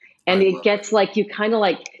favorite. And it gets you kind of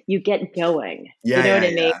you get going. Yeah, you know what I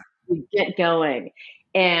mean? Yeah. You get going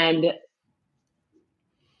and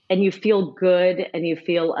you feel good and you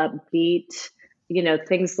feel upbeat.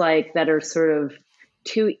 Things like that are sort of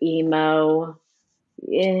too emo.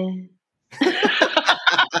 Yeah.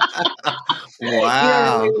 Wow. You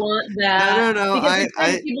don't really want that. No.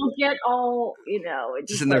 Because people get all,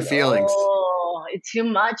 just in their feelings. Oh, it's too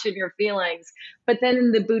much in your feelings. But then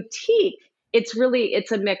in the boutique, it's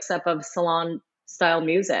a mix up of salon style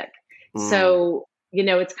music. So,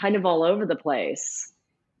 it's kind of all over the place.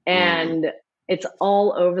 And it's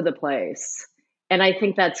all over the place. And I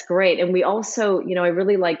think that's great. And we also, I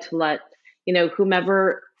really like to let,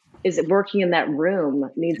 whomever is working in that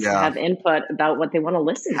room needs to have input about what they want to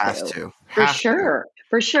listen to.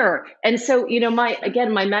 For sure. And so,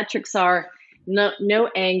 my metrics are no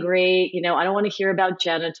angry, I don't want to hear about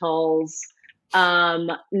genitals,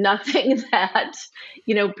 nothing that,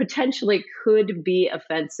 potentially could be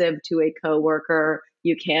offensive to a coworker.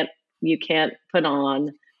 You can't put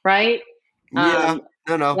on, right? Yeah.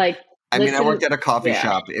 No. I mean, I worked at a coffee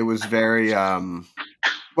shop. It was very, it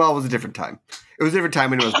was a different time. It was a different time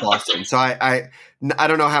when it was Boston. So I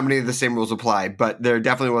don't know how many of the same rules apply, but there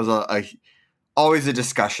definitely was always a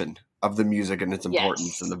discussion of the music and its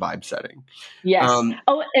importance and the vibe setting. Yes. And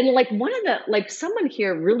one of the, someone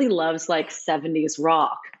here really loves 70s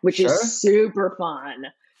rock, which is super fun.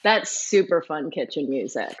 That's super fun kitchen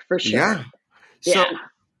music for sure. Yeah. So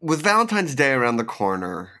with Valentine's Day around the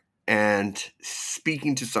corner and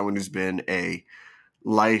speaking to someone who's been a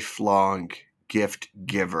lifelong gift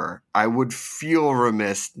giver, I would feel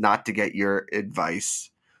remiss not to get your advice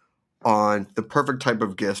on the perfect type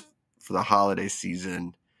of gift for the holiday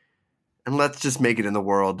season. And let's just make it in the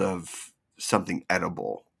world of something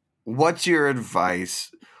edible. What's your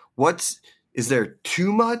advice? Is there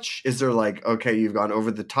too much? Is there like, okay, you've gone over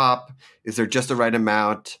the top? Is there just the right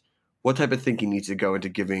amount? What type of thinking needs to go into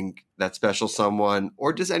giving that special someone,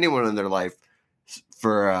 or just anyone in their life,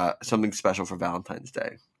 for something special for Valentine's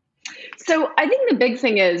Day? So I think the big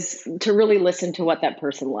thing is to really listen to what that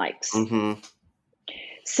person likes. Mm-hmm.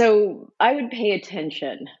 So I would pay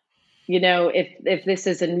attention. If this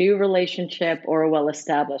is a new relationship or a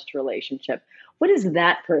well-established relationship, what is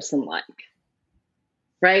that person like?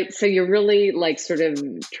 Right? So you're really like sort of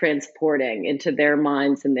transporting into their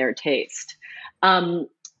minds and their taste.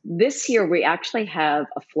 This year, we actually have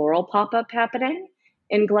a floral pop-up happening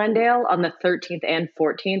in Glendale on the 13th and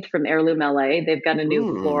 14th from Heirloom LA. They've got a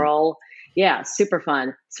new floral. Yeah, super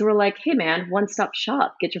fun. So we're like, hey, man, one-stop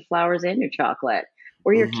shop. Get your flowers and your chocolate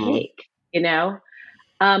or your cake,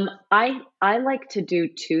 I like to do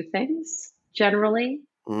two things generally.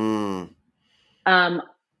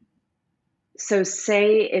 So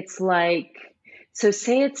say it's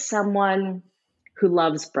someone who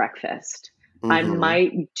loves breakfast. I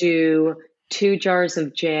might do 2 jars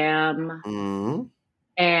of jam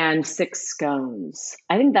and 6 scones.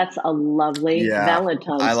 I think that's a lovely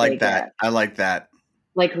Valentine's Day. I like that. I like that.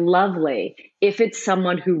 Like lovely. If it's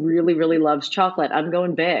someone who really, really loves chocolate, I'm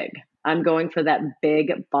going big. I'm going for that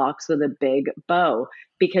big box with a big bow,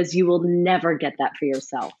 because you will never get that for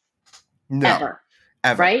yourself. No. Ever.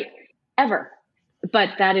 Right? Ever. But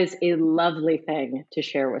that is a lovely thing to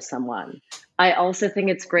share with someone. I also think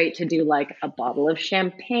it's great to do like a bottle of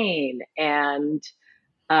champagne and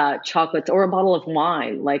chocolates, or a bottle of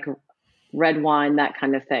wine, like red wine, that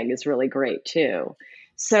kind of thing is really great too.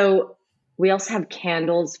 So we also have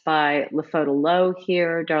candles by La Photo Low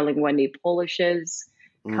here, Darling Wendy Polish's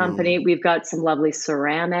company. We've got some lovely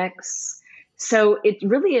ceramics. So it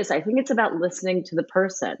really is, I think it's about listening to the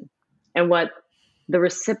person and what the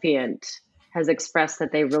recipient has expressed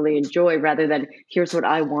that they really enjoy, rather than here's what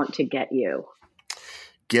I want to get you.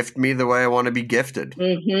 Gift me the way I want to be gifted.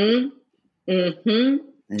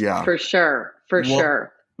 Yeah. For sure.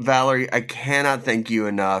 Sure. Valerie, I cannot thank you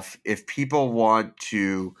enough. If people want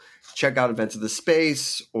to check out events of the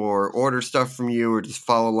space or order stuff from you or just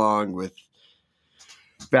follow along with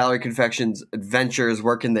Valerie Confections adventures,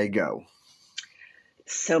 where can they go?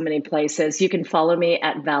 So many places. You can follow me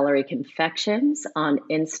at Valerie Confections on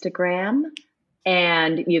Instagram,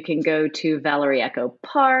 and you can go to Valerie Echo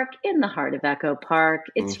Park in the heart of Echo Park.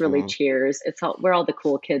 It's really cheers. It's where all the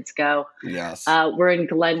cool kids go. Yes. We're in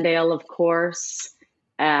Glendale, of course,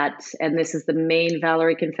 and this is the main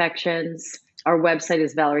Valerie Confections. Our website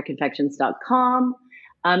is valerieconfections.com.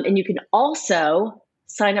 And you can also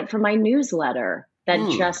sign up for my newsletter that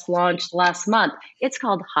just launched last month. It's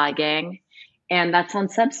called Hi Gang. And that's on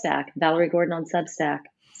Substack, Valerie Gordon on Substack.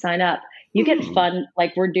 Sign up. You get fun,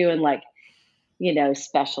 like we're doing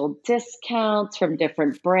special discounts from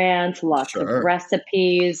different brands, lots of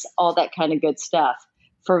recipes, all that kind of good stuff.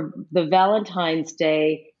 For the Valentine's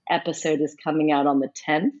Day episode is coming out on the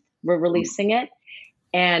 10th. We're releasing it.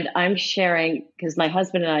 And I'm sharing, because my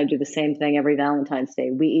husband and I do the same thing every Valentine's Day.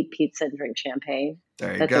 We eat pizza and drink champagne.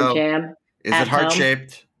 There you That's go. our jam. Is it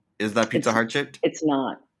heart-shaped? Is that pizza heart-shaped? It's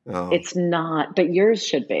not. Oh. It's not, but yours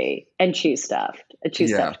should be. And cheese stuffed, a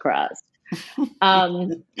cheese stuffed crust.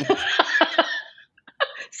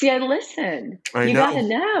 See, I listened. You got to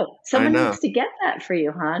know. Someone needs to get that for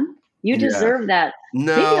you, hon. You deserve that.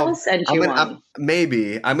 No, maybe I'll send you one.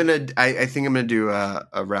 Maybe I think I'm gonna do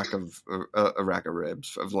a rack of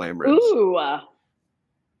ribs, of lamb ribs. Ooh.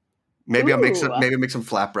 Maybe I'll make some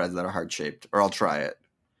flatbreads that are heart shaped, or I'll try it.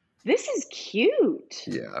 This is cute.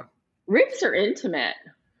 Yeah. Ribs are intimate.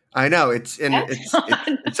 I know it's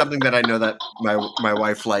something that I know that my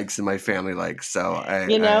wife likes and my family likes. So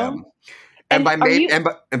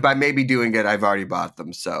by maybe doing it, I've already bought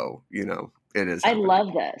them. So it is. I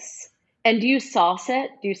love this. And do you sauce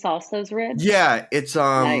it? Do you sauce those ribs? Yeah, it's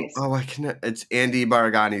nice. It's Andy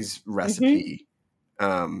Baragani's recipe.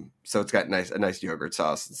 So it's got a nice yogurt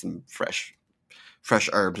sauce and some fresh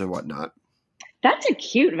herbs and whatnot. That's a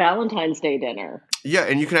cute Valentine's Day dinner. Yeah,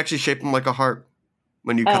 and you can actually shape them like a heart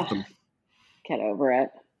when you cut them. Get over it.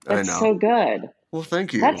 That's so good. Well,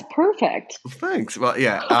 thank you. That's perfect. Well, thanks. Well,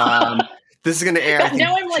 yeah. This is going to air.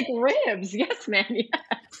 Now I'm like, ribs. Yes, man.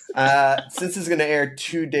 Yes. Since it's going to air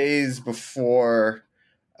 2 days before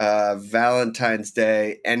Valentine's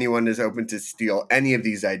Day, anyone is open to steal any of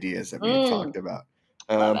these ideas that we've talked about.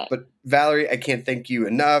 But Valerie, I can't thank you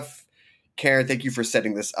enough. Karen, thank you for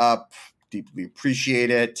setting this up. Deeply appreciate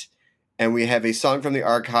it. And we have a song from the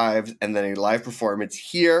archives and then a live performance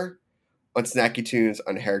here on Snacky Tunes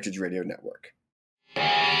on Heritage Radio Network.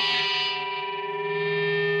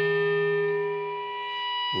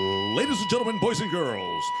 Ladies and gentlemen, boys and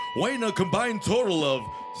girls, weighing a combined total of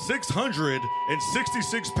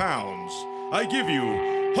 666 pounds, I give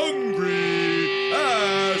you Hungry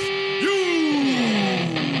As You!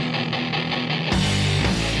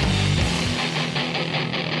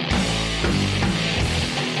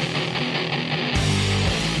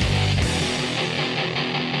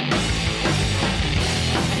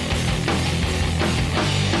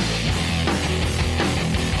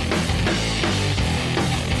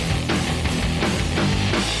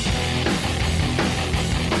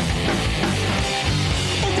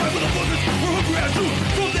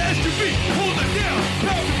 From the SUV, hold it down,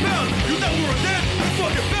 pound to pound. You know we're dead,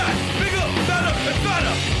 fucking bad. Bigger, better, and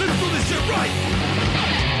better. Let's do this shit right.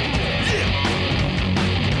 Yeah.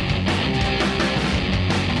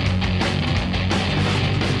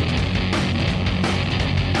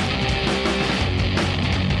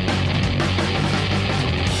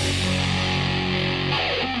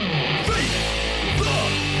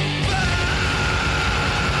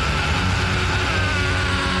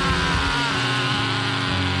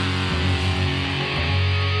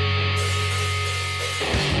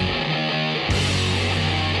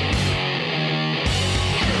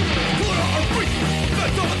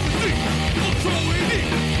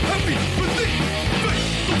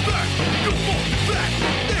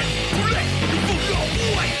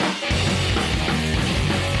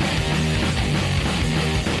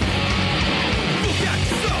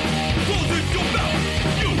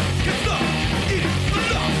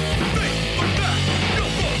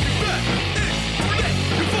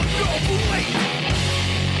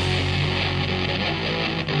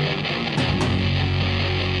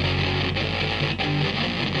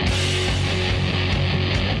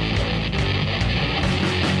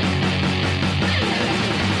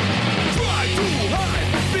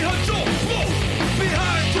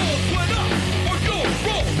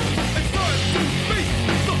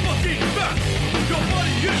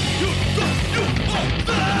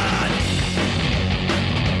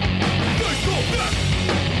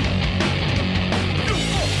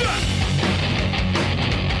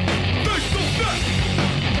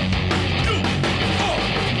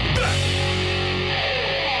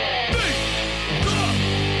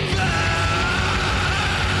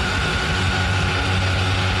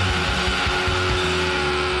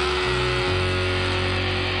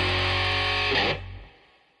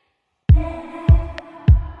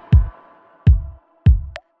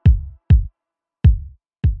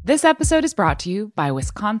 This episode is brought to you by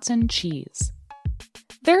Wisconsin Cheese.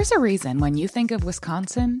 There's a reason when you think of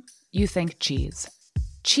Wisconsin, you think cheese.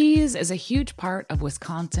 Cheese is a huge part of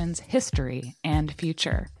Wisconsin's history and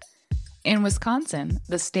future. In Wisconsin,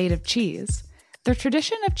 the state of cheese, the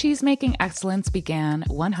tradition of cheese-making excellence began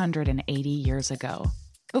 180 years ago,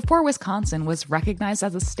 before Wisconsin was recognized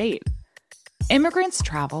as a state. Immigrants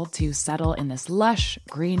traveled to settle in this lush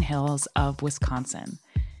green hills of Wisconsin,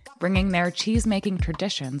 bringing their cheese-making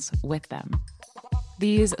traditions with them.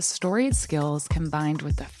 These storied skills, combined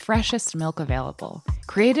with the freshest milk available,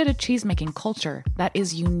 created a cheese-making culture that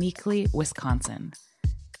is uniquely Wisconsin.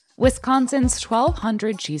 Wisconsin's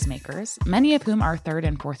 1,200 cheesemakers, many of whom are third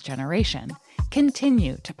and fourth generation,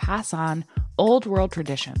 continue to pass on old world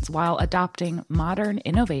traditions while adopting modern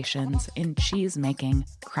innovations in cheese-making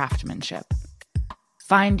craftsmanship.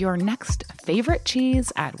 Find your next favorite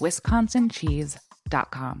cheese at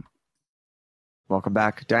wisconsincheese.com. Welcome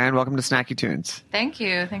back. Diane, welcome to Snacky Tunes. Thank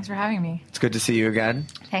you. Thanks for having me. It's good to see you again.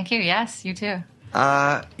 Thank you. Yes, you too.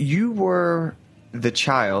 You were the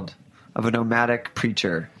child of a nomadic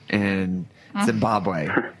preacher in Zimbabwe.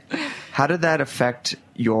 How did that affect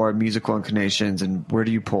your musical inclinations, and where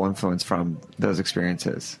do you pull influence from those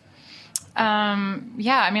experiences?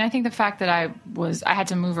 I think the fact that I had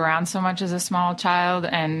to move around so much as a small child,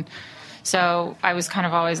 and so I was kind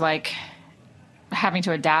of always like having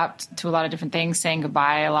to adapt to a lot of different things, saying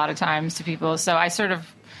goodbye a lot of times to people. So I sort of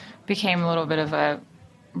became a little bit of a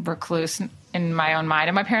recluse in my own mind.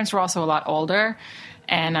 And my parents were also a lot older.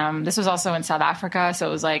 And this was also in South Africa. So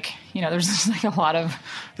it was like, there's just like a lot of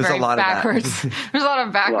backwards. There's a lot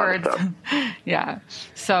of backwards. Yeah.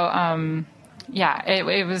 So,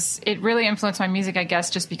 it really influenced my music, I guess,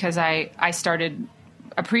 just because I started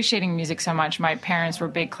appreciating music so much. My parents were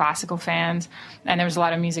big classical fans, and there was a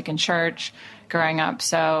lot of music in church growing up.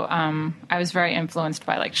 So I was very influenced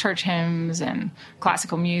by like church hymns and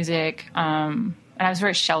classical music. And I was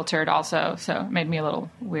very sheltered also, so it made me a little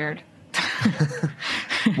weird.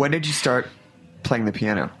 When did you start playing the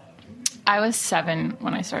piano? I was 7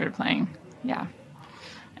 when I started playing. Yeah.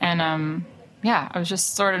 And, I was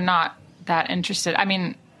just sort of not that interested. I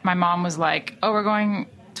mean, my mom was like, oh, we're going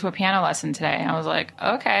to a piano lesson today. And I was like,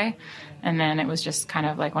 okay. And then it was just kind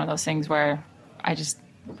of like one of those things where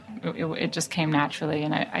it just came naturally,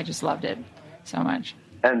 and I just loved it so much.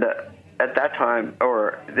 And at that time,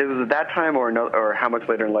 or it was at that time, or how much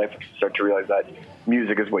later in life did you start to realize that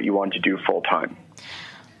music is what you wanted to do full time?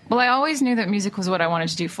 Well, I always knew that music was what I wanted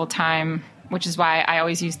to do full time, which is why I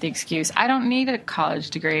always used the excuse, I don't need a college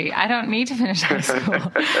degree. I don't need to finish high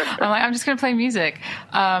school. I'm just going to play music.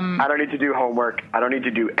 I don't need to do homework. I don't need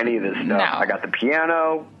to do any of this stuff. No. I got the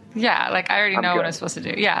piano. Yeah, like I already know what I'm supposed to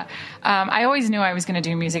do. Yeah. I always knew I was going to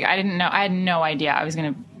do music. I had no idea I was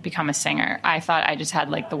going to become a singer. I thought I just had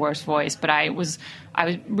like the worst voice, but I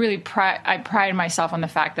prided myself on the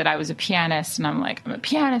fact that I was a pianist, and I'm a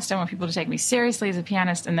pianist. I want people to take me seriously as a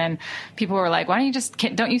pianist. And then people were like, why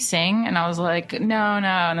don't you sing? And I was like, no.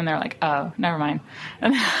 And then they're like, oh, never mind.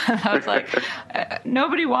 And I was like,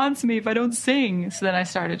 nobody wants me if I don't sing. So then I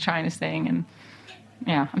started trying to sing, and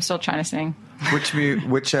yeah, I'm still trying to sing. Which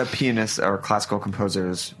pianists or classical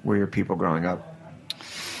composers were your people growing up?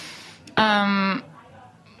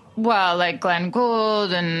 Well, like Glenn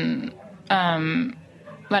Gould and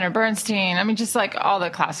Leonard Bernstein. I mean, just like all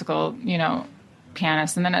the classical,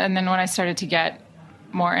 pianists. And then when I started to get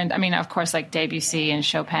more, of course, like Debussy and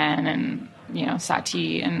Chopin and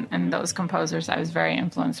Satie and those composers, I was very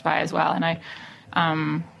influenced by as well. And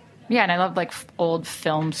and I loved like old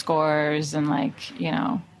film scores and like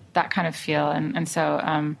that kind of feel, and so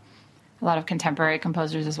a lot of contemporary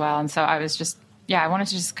composers as well. And so I was just, I wanted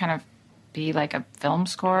to just kind of be like a film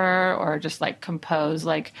scorer or just like compose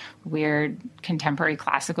like weird contemporary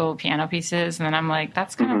classical piano pieces. And then I'm like,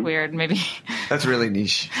 that's kind of weird. Maybe that's really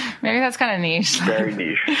niche. Maybe that's kind of niche. Very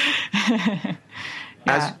niche.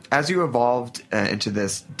 Yeah. As you evolved into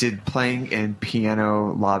this, did playing in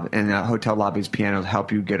hotel lobbies piano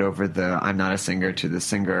help you get over the I'm not a singer to the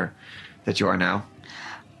singer that you are now?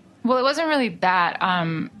 Well, it wasn't really that,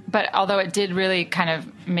 but although it did really kind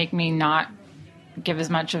of make me not give as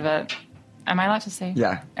much of a... Am I allowed to say?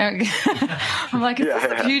 Yeah. I'm like, is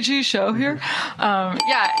this a PG show here?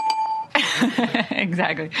 Yeah.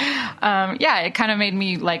 Exactly. It kind of made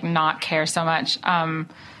me like not care so much. And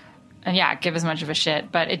give as much of a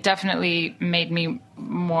shit. But it definitely made me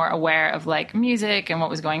more aware of like music and what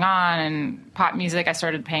was going on, and pop music. I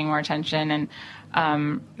started paying more attention, and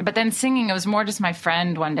but then singing, it was more just my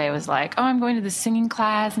friend one day was like, oh, I'm going to this singing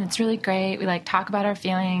class and it's really great. We like talk about our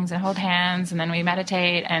feelings and hold hands, and then we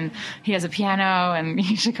meditate, and he has a piano and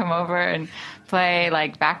you should come over and play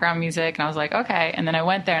like background music. And I was like, okay. And then I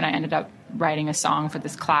went there and I ended up writing a song for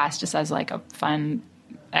this class just as like a fun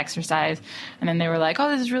exercise. And then they were like, oh,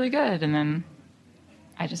 this is really good. And then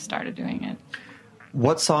I just started doing it.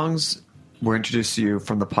 What songs were introduced to you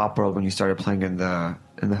from the pop world when you started playing in the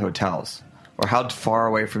hotels? Or how far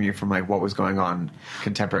away from you from like what was going on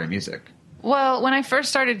contemporary music? Well, when I first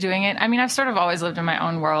started doing it, I've sort of always lived in my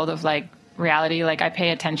own world of like reality. Like I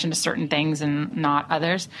pay attention to certain things and not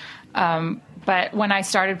others. But when I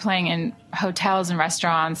started playing in hotels and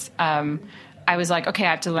restaurants, I was like, okay,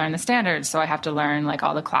 I have to learn the standards. So I have to learn like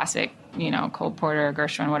all the classic, Cole Porter,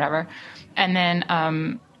 Gershwin, whatever. And then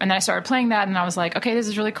I started playing that, and I was like, okay, this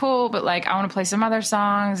is really cool, but like I want to play some other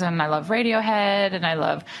songs, and I love Radiohead, and I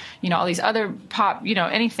love, all these other pop,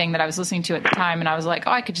 anything that I was listening to at the time. And I was like,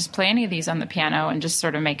 oh, I could just play any of these on the piano and just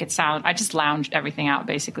sort of make it sound. I just lounged everything out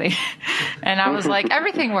basically. And I was like,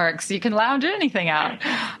 everything works. You can lounge anything out.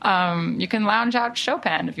 You can lounge out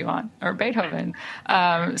Chopin if you want, or Beethoven. Ooh,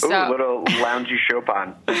 little loungy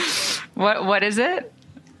Chopin. What is it?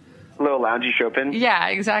 Little loungy Chopin. Yeah,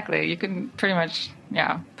 exactly. You can pretty much,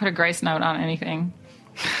 put a grace note on anything.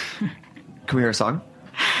 Can we hear a song?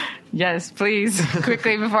 Yes, please.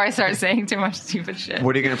 Quickly, before I start saying too much stupid shit.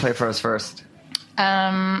 What are you going to play for us first?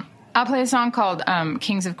 I'll play a song called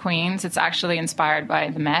Kings of Queens. It's actually inspired by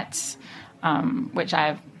the Mets, which I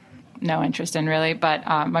have no interest in really, but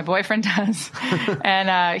my boyfriend does.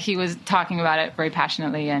 And he was talking about it very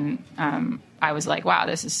passionately, and I was like, wow,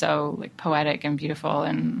 this is so like poetic and beautiful,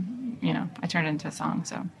 and I turned it into a song.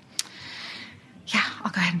 So yeah,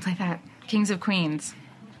 I'll go ahead and play that. Kings of Queens.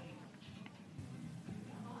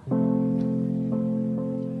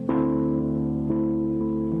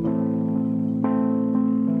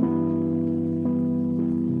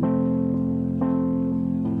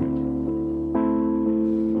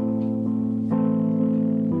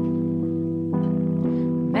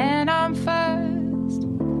 Man, I'm first.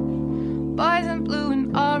 Boys in blue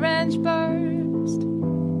and orange burst.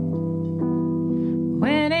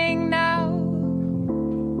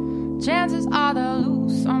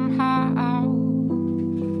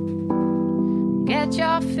 get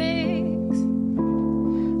your fix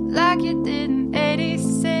like you did in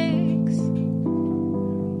 86.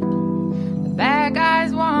 The bad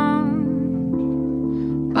guys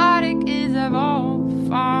won, but it kids have all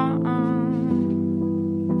fun.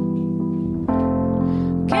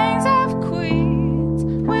 Kings of queens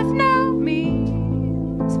with no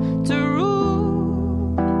means to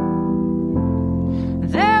rule.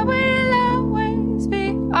 There will always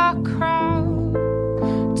be a crowd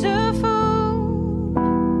to fool.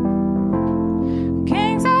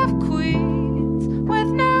 Kings of queens with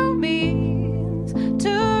no means to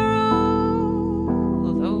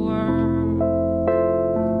rule the world.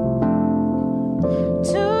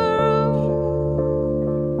 To rule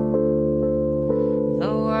the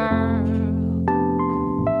world.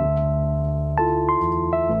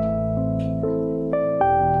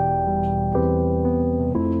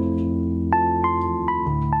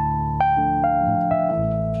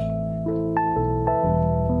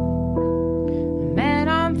 Man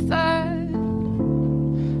on third,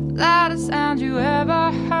 loudest sound you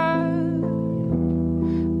ever heard.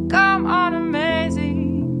 Come on, amazing.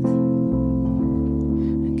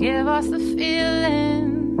 Give us the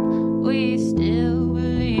feeling we still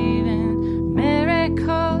believe in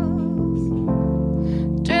miracles.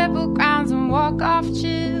 Triple crowns and walk-off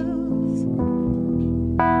chills.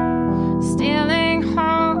 Stealing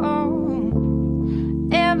home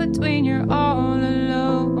in between you're all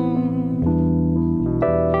alone.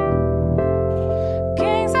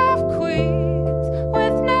 Kings of queens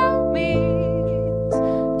with no means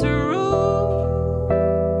to rule.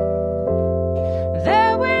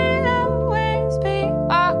 There will always be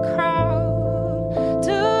a crowd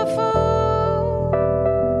to fool.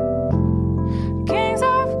 Kings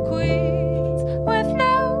of queens with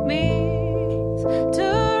no means to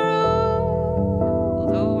rule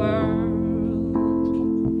the world.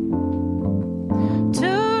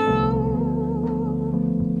 To rule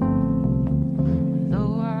the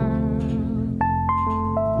world.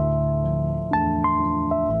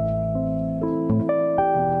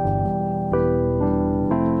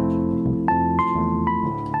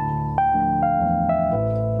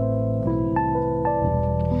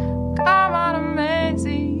 Come on,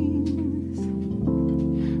 amazings.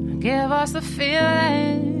 Give us the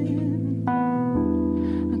feeling.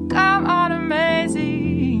 Come on,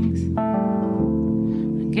 amazings.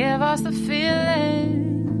 Give us the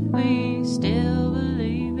feeling we still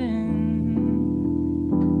believe in.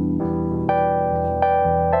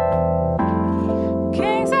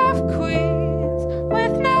 Kings of queens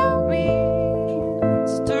with no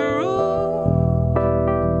means to rule.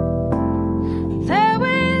 There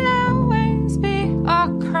will always be a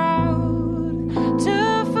crowd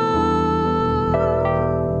to fool.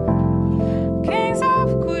 Kings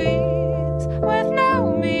of queens with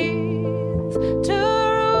no means to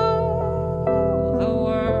rule the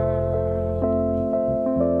world.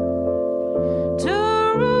 To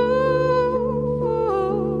rule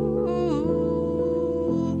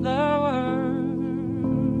the world.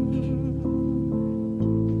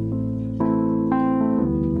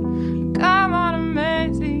 Come on,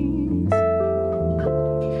 amazings.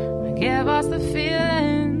 Give us the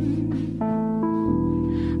feeling.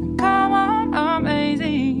 Come on,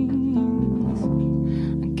 amazings.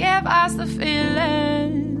 Give us the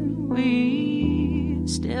feeling we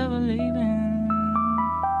still believe in.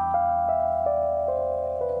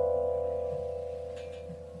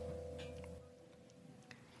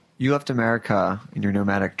 You left America in your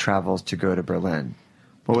nomadic travels to go to Berlin.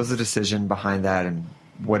 What was the decision behind that, and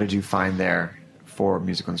what did you find there for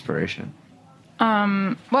musical inspiration?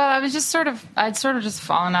 Well, I'd sort of just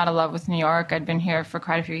fallen out of love with New York. I'd been here for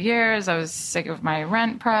quite a few years. I was sick of my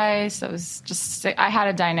rent price. I was just sick. I had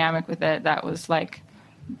a dynamic with it that was like,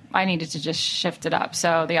 I needed to just shift it up.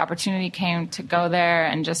 So the opportunity came to go there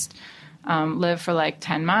and just live for like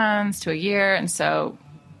 10 months to a year. And so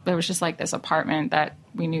there was just like this apartment that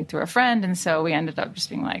we knew through a friend. And so we ended up just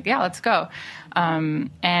being like, yeah, let's go.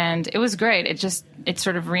 And it was great. It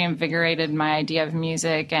sort of reinvigorated my idea of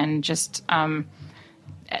music, and just,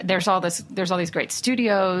 there's all these great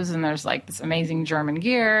studios, and there's like this amazing German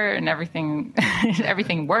gear, and everything,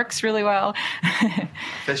 everything works really well.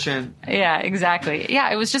 Efficient. Yeah, exactly.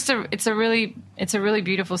 Yeah. It was just it's a really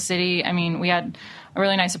beautiful city. I mean, we had a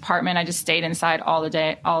really nice apartment. I just stayed inside all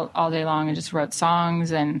day long and just wrote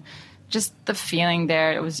songs, and just the feeling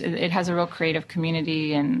there. It has a real creative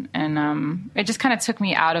community, and it just kind of took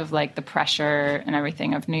me out of like the pressure and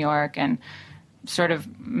everything of New York, and sort of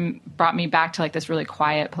brought me back to like this really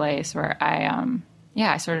quiet place where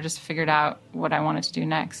I sort of just figured out what I wanted to do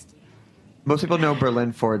next. Most people know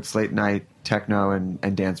Berlin for its late night techno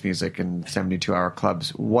and dance music and 72-hour clubs.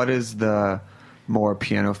 What is the more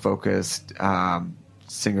piano-focused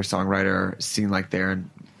singer-songwriter scene like there, and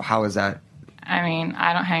how is that? I mean,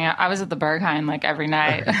 I don't hang out. I was at the Berghain like every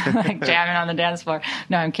night, like jamming on the dance floor.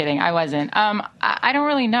 No, I'm kidding. I wasn't. I don't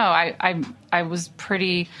really know. I was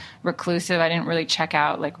pretty reclusive. I didn't really check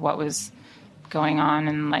out like what was going on,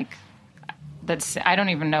 and like I don't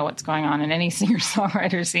even know what's going on in any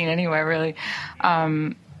singer-songwriter scene anywhere, really.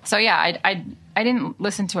 So yeah, I didn't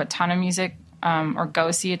listen to a ton of music or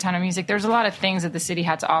go see a ton of music. There's a lot of things that the city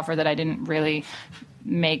had to offer that I didn't really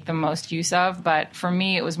make the most use of, but for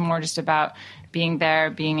me it was more just about being there,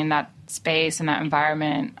 being in that space and that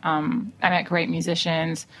environment. I met great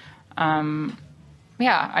musicians.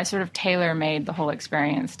 I sort of tailor-made the whole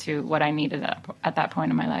experience to what I needed at that point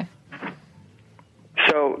in my life.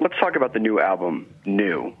 So let's talk about the new album,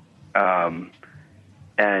 New, and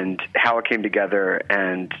how it came together.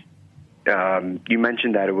 And you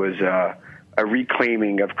mentioned that it was a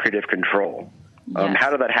reclaiming of creative control. Yes. How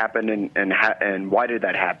did that happen, and why did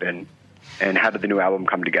that happen, and how did the new album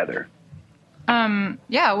come together?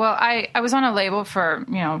 Well, I was on a label for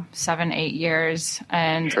 7-8 years,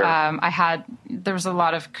 and Sure. There was a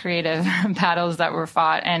lot of creative battles that were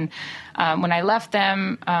fought, and when I left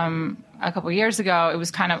them a couple years ago, it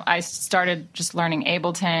was I started just learning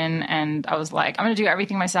Ableton, and I was like, I'm going to do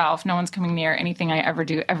everything myself. No one's coming near anything I ever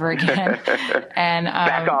do ever again. And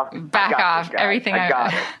back off everything.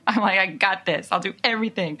 I'm like, I got this. I'll do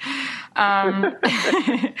everything. And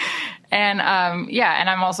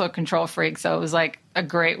I'm also a control freak, so it was like a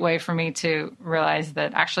great way for me to realize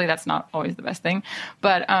that actually that's not always the best thing.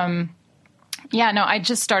 But I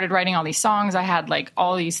just started writing all these songs. I had like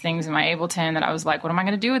all these things in my Ableton that I was like, what am I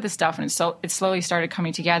going to do with this stuff? And it slowly started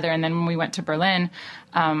coming together. And then when we went to Berlin,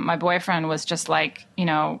 my boyfriend was just like,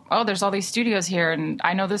 oh, there's all these studios here, and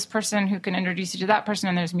I know this person who can introduce you to that person,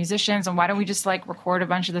 and there's musicians, and why don't we just like record a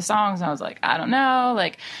bunch of the songs? And I was like, I don't know,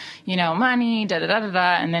 like, money,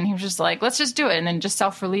 da-da-da-da-da. And then he was just like, let's just do it, and then just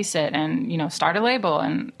self-release it, and, start a label.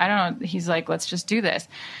 And I don't know, he's like, let's just do this.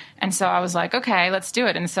 And so I was like, okay, let's do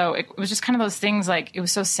it. And so it was just kind of those things, like, it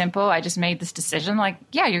was so simple. I just made this decision, like,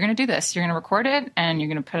 yeah, you're going to do this. You're going to record it, and you're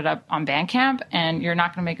going to put it up on Bandcamp, and you're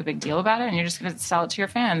not going to make a big deal about it, and you're just going to sell it to your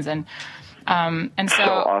fans. And so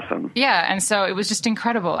awesome. Yeah. And so it was just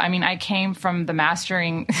incredible. I mean, I came from the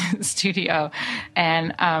mastering studio,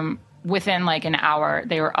 and within like an hour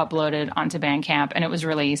they were uploaded onto Bandcamp, and it was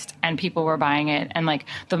released, and people were buying it, and like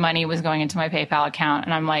the money was going into my PayPal account,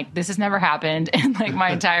 and I'm like, this has never happened in like my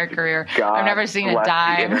entire career. I've never seen a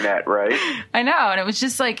dime. The internet, right? I know. And it was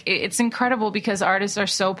just like, it's incredible because artists are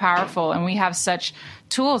so powerful, and we have such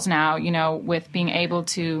tools now, with being able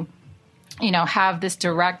to have this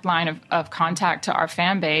direct line of contact to our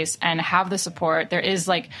fan base and have the support. There's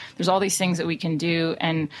all these things that we can do,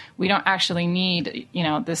 and we don't actually need,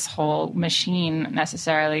 this whole machine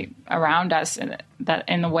necessarily around us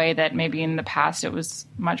in the way that maybe in the past it was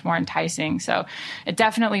much more enticing. So it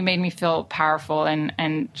definitely made me feel powerful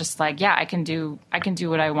and just like, yeah, I can do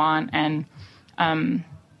what I want. And,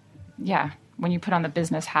 when you put on the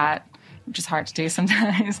business hat, which is hard to do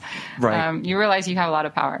sometimes, right. You realize you have a lot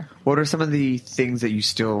of power. What are some of the things that you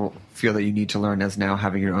still feel that you need to learn as now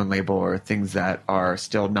having your own label, or things that are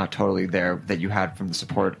still not totally there that you had from the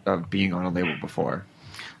support of being on a label before?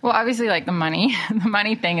 Well, obviously, like the money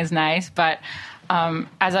thing is nice, but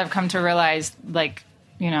as I've come to realize, like,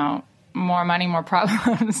 more money, more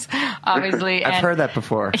problems, obviously. I've heard that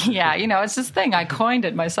before. Yeah, it's this thing. I coined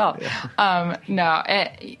it myself. Yeah.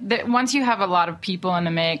 Once you have a lot of people in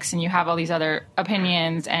the mix and you have all these other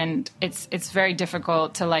opinions, and it's very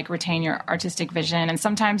difficult to like retain your artistic vision. And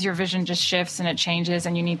sometimes your vision just shifts and it changes,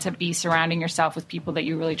 and you need to be surrounding yourself with people that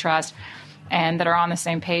you really trust and that are on the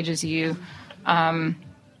same page as you.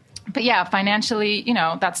 But yeah, financially,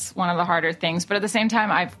 that's one of the harder things. But at the same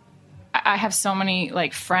time, I have so many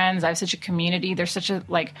like friends. I have such a community. There's such a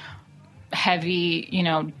like heavy,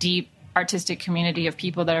 deep artistic community of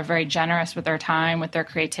people that are very generous with their time, with their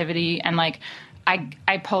creativity. And like,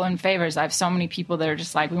 I pull in favors. I have so many people that are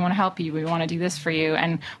just like, we want to help you. We want to do this for you.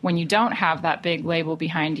 And when you don't have that big label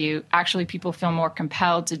behind you, actually people feel more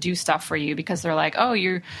compelled to do stuff for you because they're like, oh,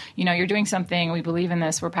 you're doing something. We believe in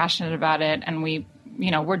this. We're passionate about it. And we're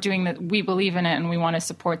doing that. We believe in it, and we want to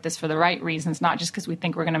support this for the right reasons, not just because we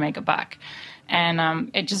think we're going to make a buck. And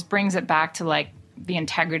it just brings it back to like the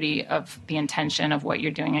integrity of the intention of what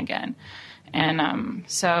you're doing again. And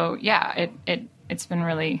so yeah, it's been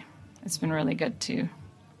really good to.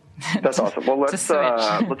 That's awesome. Well, let's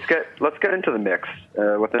get into the mix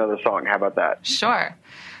with another song. How about that? Sure.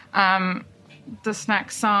 This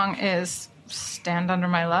next song is "Stand Under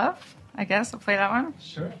My Love." I guess I'll play that one.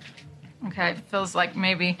 Sure. Okay, feels like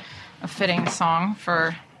maybe a fitting song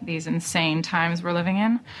for these insane times we're living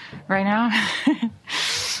in right now.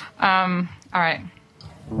 All right.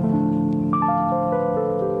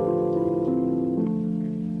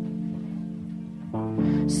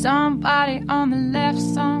 Somebody on the left,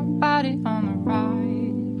 somebody on the right.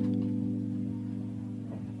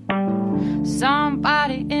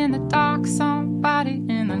 Somebody in the dark, somebody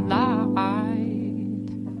in the light.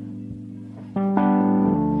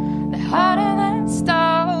 They're harder than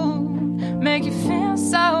stone, make you feel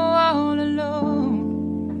so all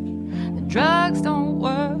alone. The drugs don't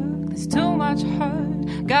work, there's too much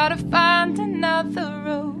hurt. Gotta find another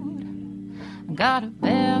road. Gotta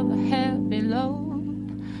bear the heavy load.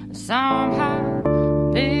 Somehow,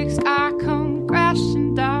 big sky come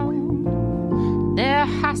crashing down. There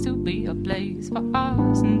has to be a place for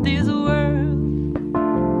us in this world,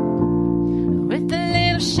 with a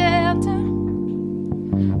little shelter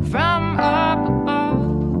from up above.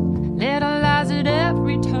 Little lies at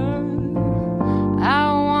every turn.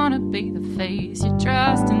 I wanna be the face you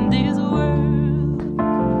trust in this world.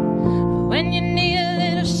 When you need a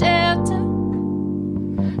little shelter,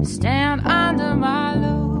 stand under my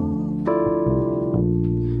love.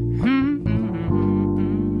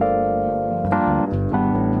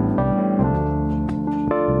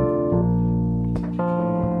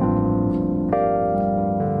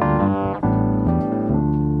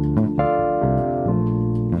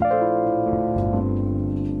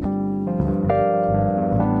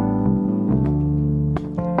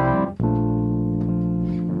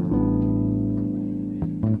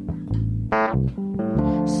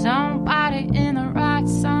 Somebody in the right,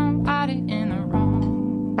 somebody in the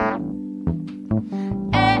wrong.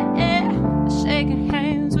 Shaking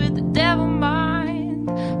hands with the devil mind,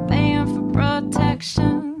 paying for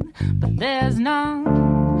protection, but there's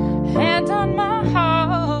none. Hand on my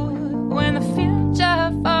heart when the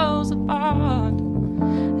future falls apart,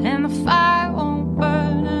 and the fire won't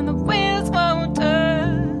burn and the wheels won't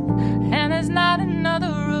turn, and there's not another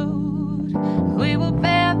road. We will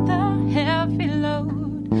bear the heavy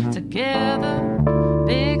load together.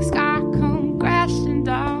 Big sky come crashing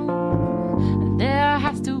down. There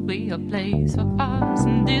has to be a place for us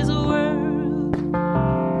in this world,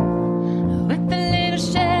 with a little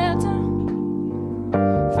shelter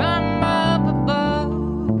from up above.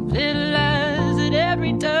 Little eyes at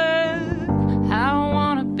every turn. I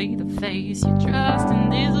wanna be the face you trust in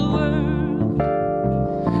this world.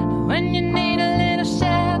 When you need a little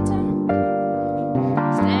shelter,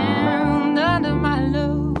 stand under my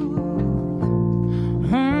love.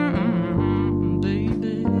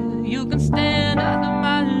 Baby, you can stand under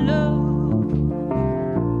my love.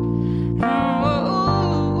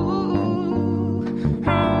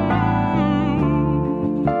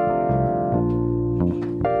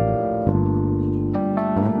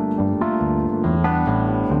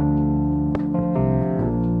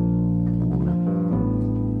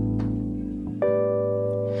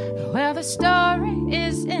 Well, the story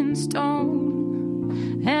is in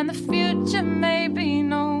stone, and the future may be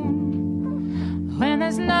known. When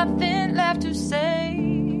there's nothing left to say,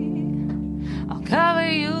 I'll cover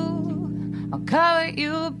you,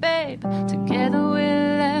 babe. Together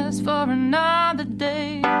we'll last for another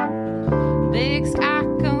day. Big sky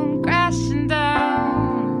come crashing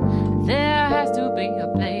down. There has to be a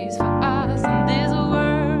place for us in this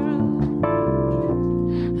world,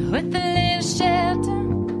 with a little shelter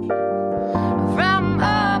from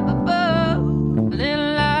up above.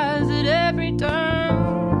 Little eyes at every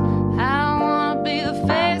turn. I wanna be the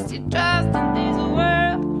face you trust in this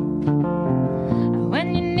world.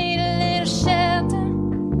 When you need a little shelter,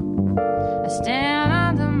 I stand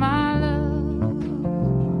under my love.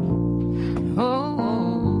 Oh,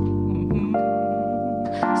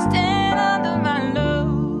 stand under my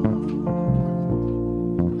love.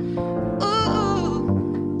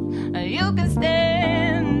 Ooh, you can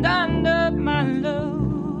stand under my love.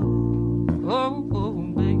 Oh,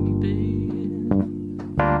 baby.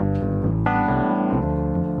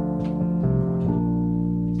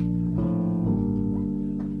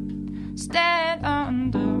 Stand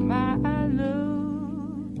under my love.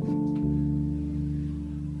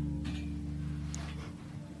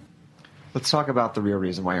 Let's talk about the real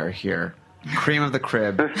reason why you're here. Cream of the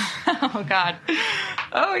crib. Oh, God.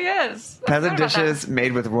 Oh, yes. Peasant dishes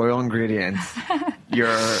made with royal ingredients.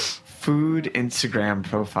 Your food Instagram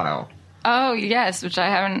profile. Oh, yes, which I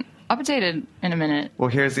haven't updated in a minute. Well,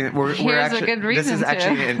 here's a good reason This is to.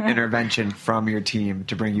 actually an intervention from your team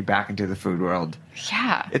to bring you back into the food world.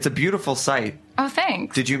 Yeah. It's a beautiful site. Oh,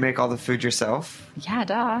 thanks. Did you make all the food yourself? Yeah,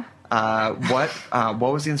 duh. What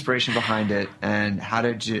was the inspiration behind it, and how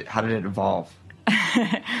did it evolve?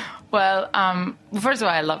 Well, first of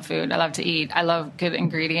all, I love food. I love to eat. I love good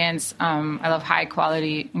ingredients. I love high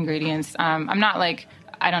quality ingredients. I'm not like,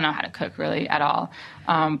 I don't know how to cook really at all,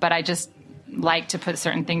 but I just like to put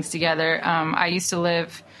certain things together. I used to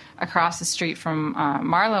live across the street from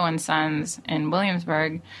Marlowe and Sons in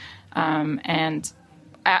Williamsburg, and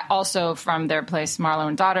also from their place Marlowe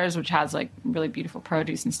and Daughters, which has like really beautiful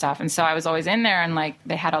produce and stuff. And so I was always in there, and like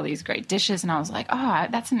they had all these great dishes, and I was like, oh,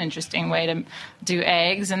 that's an interesting way to do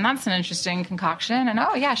eggs, and that's an interesting concoction, and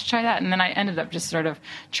oh yeah, I should try that. And then I ended up just sort of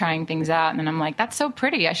trying things out, and then I'm like, that's so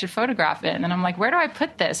pretty, I should photograph it. And then I'm like, where do I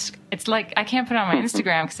put this? It's like, I can't put it on my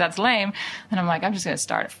Instagram because that's lame. And I'm like, I'm just going to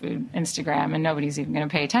start a food Instagram, and nobody's even going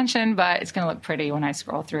to pay attention, but it's going to look pretty when I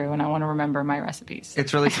scroll through, and I want to remember my recipes.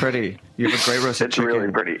 It's really pretty. You have a great roasted chicken. It's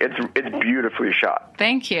really pretty. It's beautifully shot.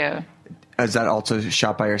 Thank you. Is that also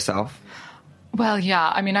shot by yourself? Well, yeah.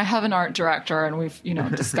 I mean, I have an art director, and we've,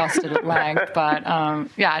 discussed it at length. But,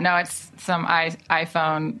 it's some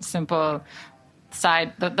iPhone simple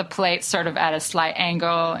side, the plate sort of at a slight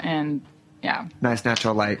angle, and, yeah. Nice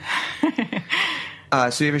natural light.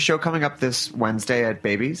 So you have a show coming up this Wednesday at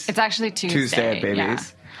Babies? It's actually Tuesday. Tuesday at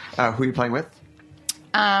Babies. Yeah. Who are you playing with?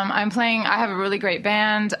 I have a really great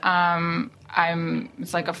band.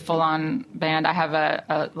 It's like a full-on band. I have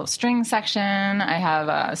a little string section. I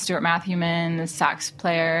have Stuart Matthewman, the sax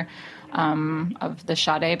player of the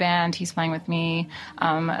Sade band. He's playing with me.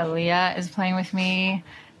 Aaliyah is playing with me.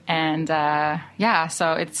 And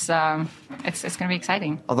so it's going to be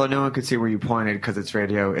exciting. Although no one could see where you pointed because it's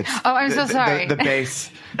radio. I'm so sorry. The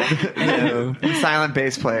bass, the silent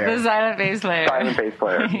bass player. The silent bass player. Silent bass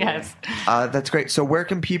player. Yes. That's great. So where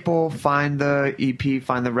can people find the EP,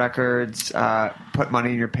 find the records, put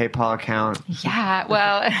money in your PayPal account? Yeah,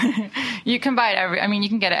 well, you can buy it you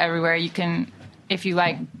can get it everywhere. You can, if you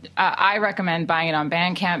like, I recommend buying it on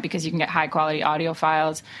Bandcamp because you can get high quality audio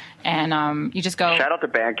files. And you just go. Shout out to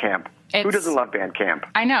Bandcamp. Who doesn't love Bandcamp?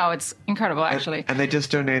 I know, it's incredible, actually. And they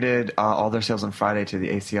just donated all their sales on Friday to the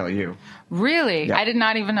ACLU. Really? Yeah. I did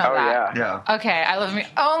not even know that. Yeah. Okay, I love me.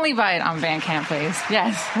 Only buy it on Bandcamp, please.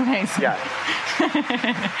 Yes, thanks. Yeah.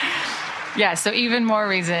 Yeah. So even more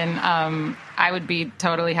reason, I would be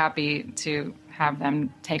totally happy to have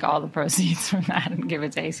them take all the proceeds from that and give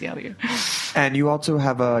it to ACLU. And you also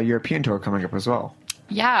have a European tour coming up as well.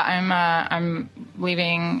 Yeah, I'm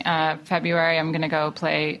leaving February. I'm going to go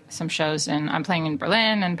play some shows, and I'm playing in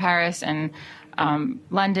Berlin and Paris and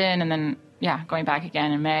London, and then going back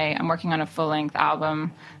again in May. I'm working on a full-length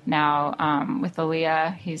album now with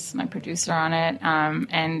Aaliyah. He's my producer on it,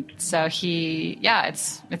 and so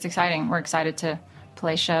it's exciting. We're excited to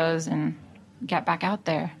play shows and get back out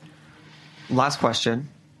there. Last question.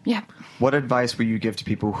 Yeah. What advice would you give to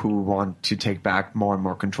people who want to take back more and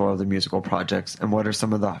more control of their musical projects? And what are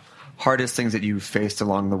some of the hardest things that you faced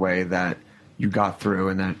along the way that you got through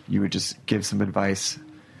and that you would just give some advice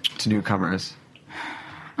to newcomers?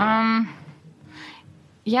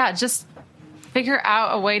 Just figure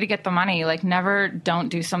out a way to get the money. Like, never don't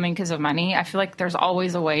do something because of money. I feel like there's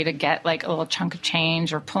always a way to get like a little chunk of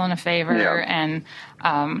change or pull in a favor, and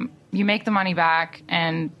you make the money back,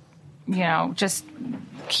 and just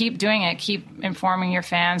keep doing it. Keep informing your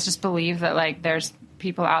fans. Just believe that like there's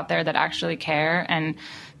people out there that actually care, and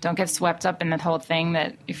don't get swept up in the whole thing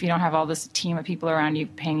that if you don't have all this team of people around you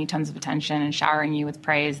paying you tons of attention and showering you with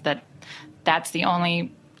praise, that's the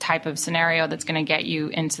only type of scenario that's going to get you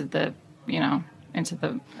into the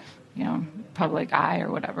public eye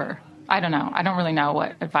or whatever. I don't know. I don't really know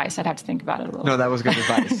what advice. I'd have to think about it a little. No, that was good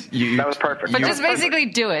advice. That was perfect. But just basically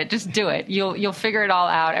do it. Just do it. You'll figure it all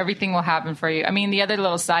out. Everything will happen for you. I mean, the other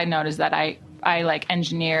little side note is that I like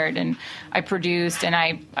engineered and I produced and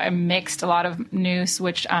I mixed a lot of noose,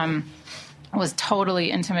 which was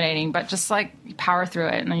totally intimidating. But just like power through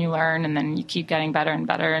it, and then you learn, and then you keep getting better and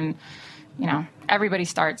better. And everybody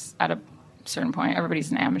starts at a certain point.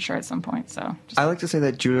 Everybody's an amateur at some point. So I like to say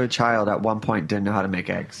that Julia Child at one point didn't know how to make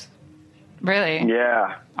eggs. Really?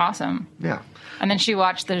 Yeah. Awesome. Yeah. And then she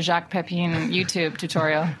watched the Jacques Pepin YouTube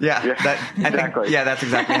tutorial. Yeah, exactly. That's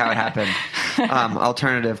exactly how it happened.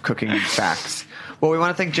 Alternative cooking facts. Well, we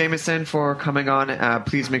want to thank Jameson for coming on.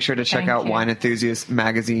 Please make sure to check out Wine Enthusiast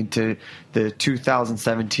magazine to the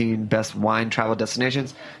 2017 Best Wine Travel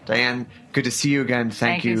Destinations. Diane, good to see you again.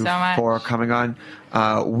 Thank you so much for coming on.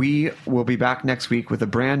 We will be back next week with a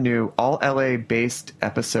brand new all LA-based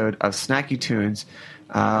episode of Snacky Tunes.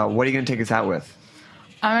 What are you going to take us out with?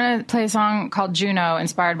 I'm going to play a song called Juno,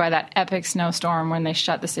 inspired by that epic snowstorm when they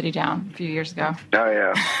shut the city down a few years ago. Oh,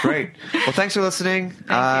 yeah. Great. Well, thanks for listening.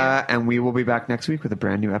 And we will be back next week with a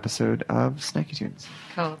brand new episode of Snacky Tunes.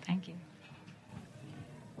 Cool. Thank you.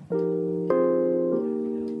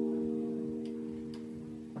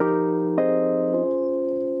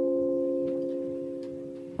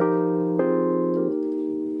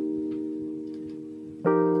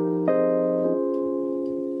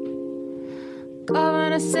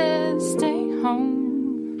 Governor says stay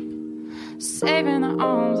home, saving the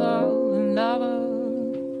arms of a lover.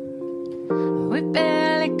 We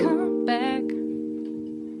barely come back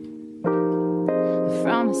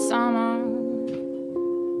from the summer.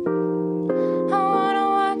 I wanna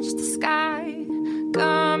watch the sky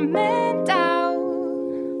coming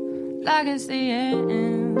down like it's the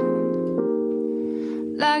end,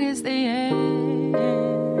 like it's the end.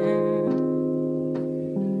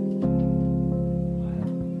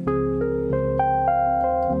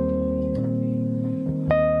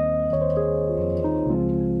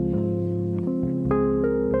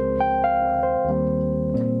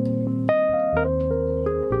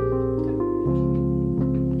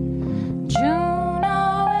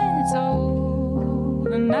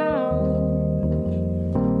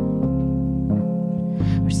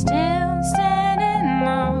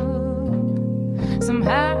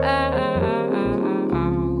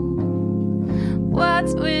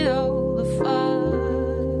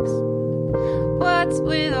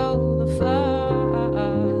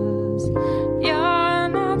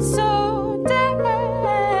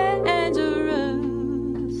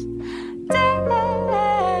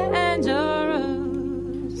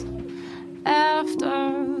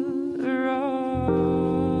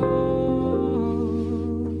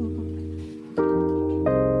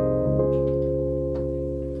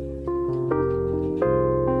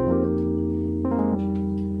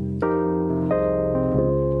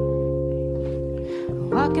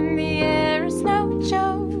 Walking the air is no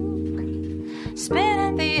joke,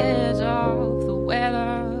 spinning the edge of the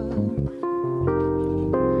weather.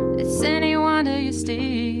 It's any wonder you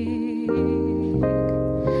stick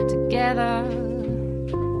together.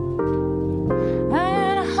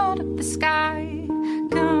 And I hold up the sky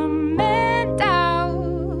coming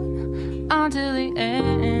down until the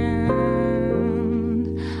end,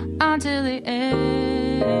 until the end.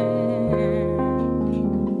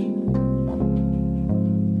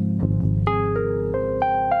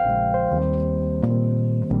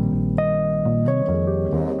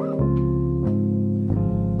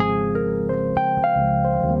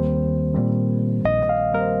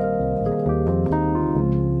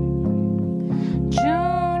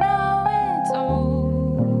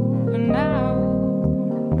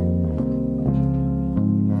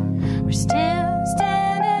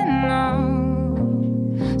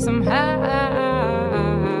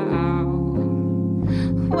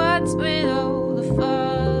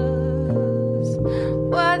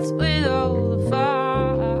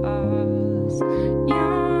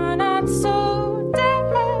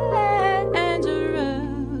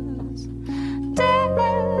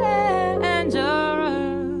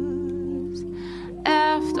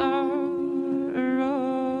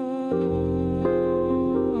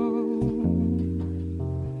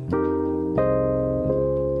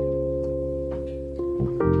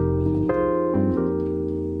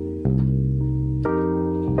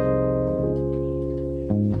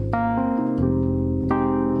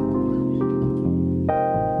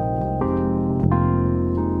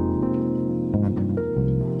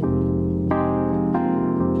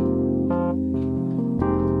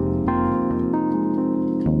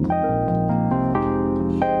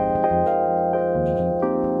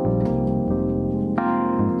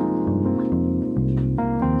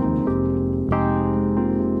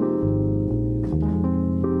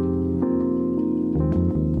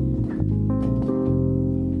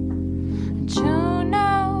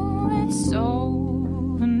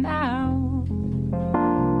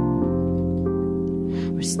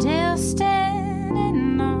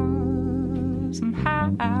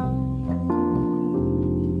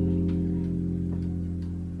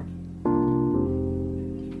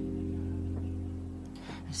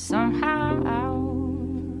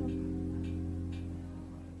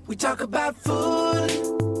 We talk about food,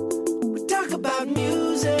 we talk about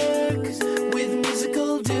music with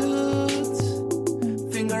musical dudes.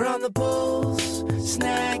 Finger on the pulse,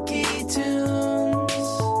 snacky tunes.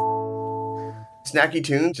 Snacky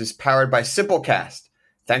Tunes is powered by Simplecast.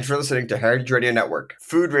 Thanks for listening to Heritage Radio Network,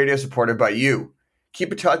 food radio supported by you.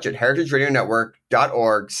 Keep in touch at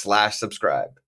heritageradionetwork.org/subscribe.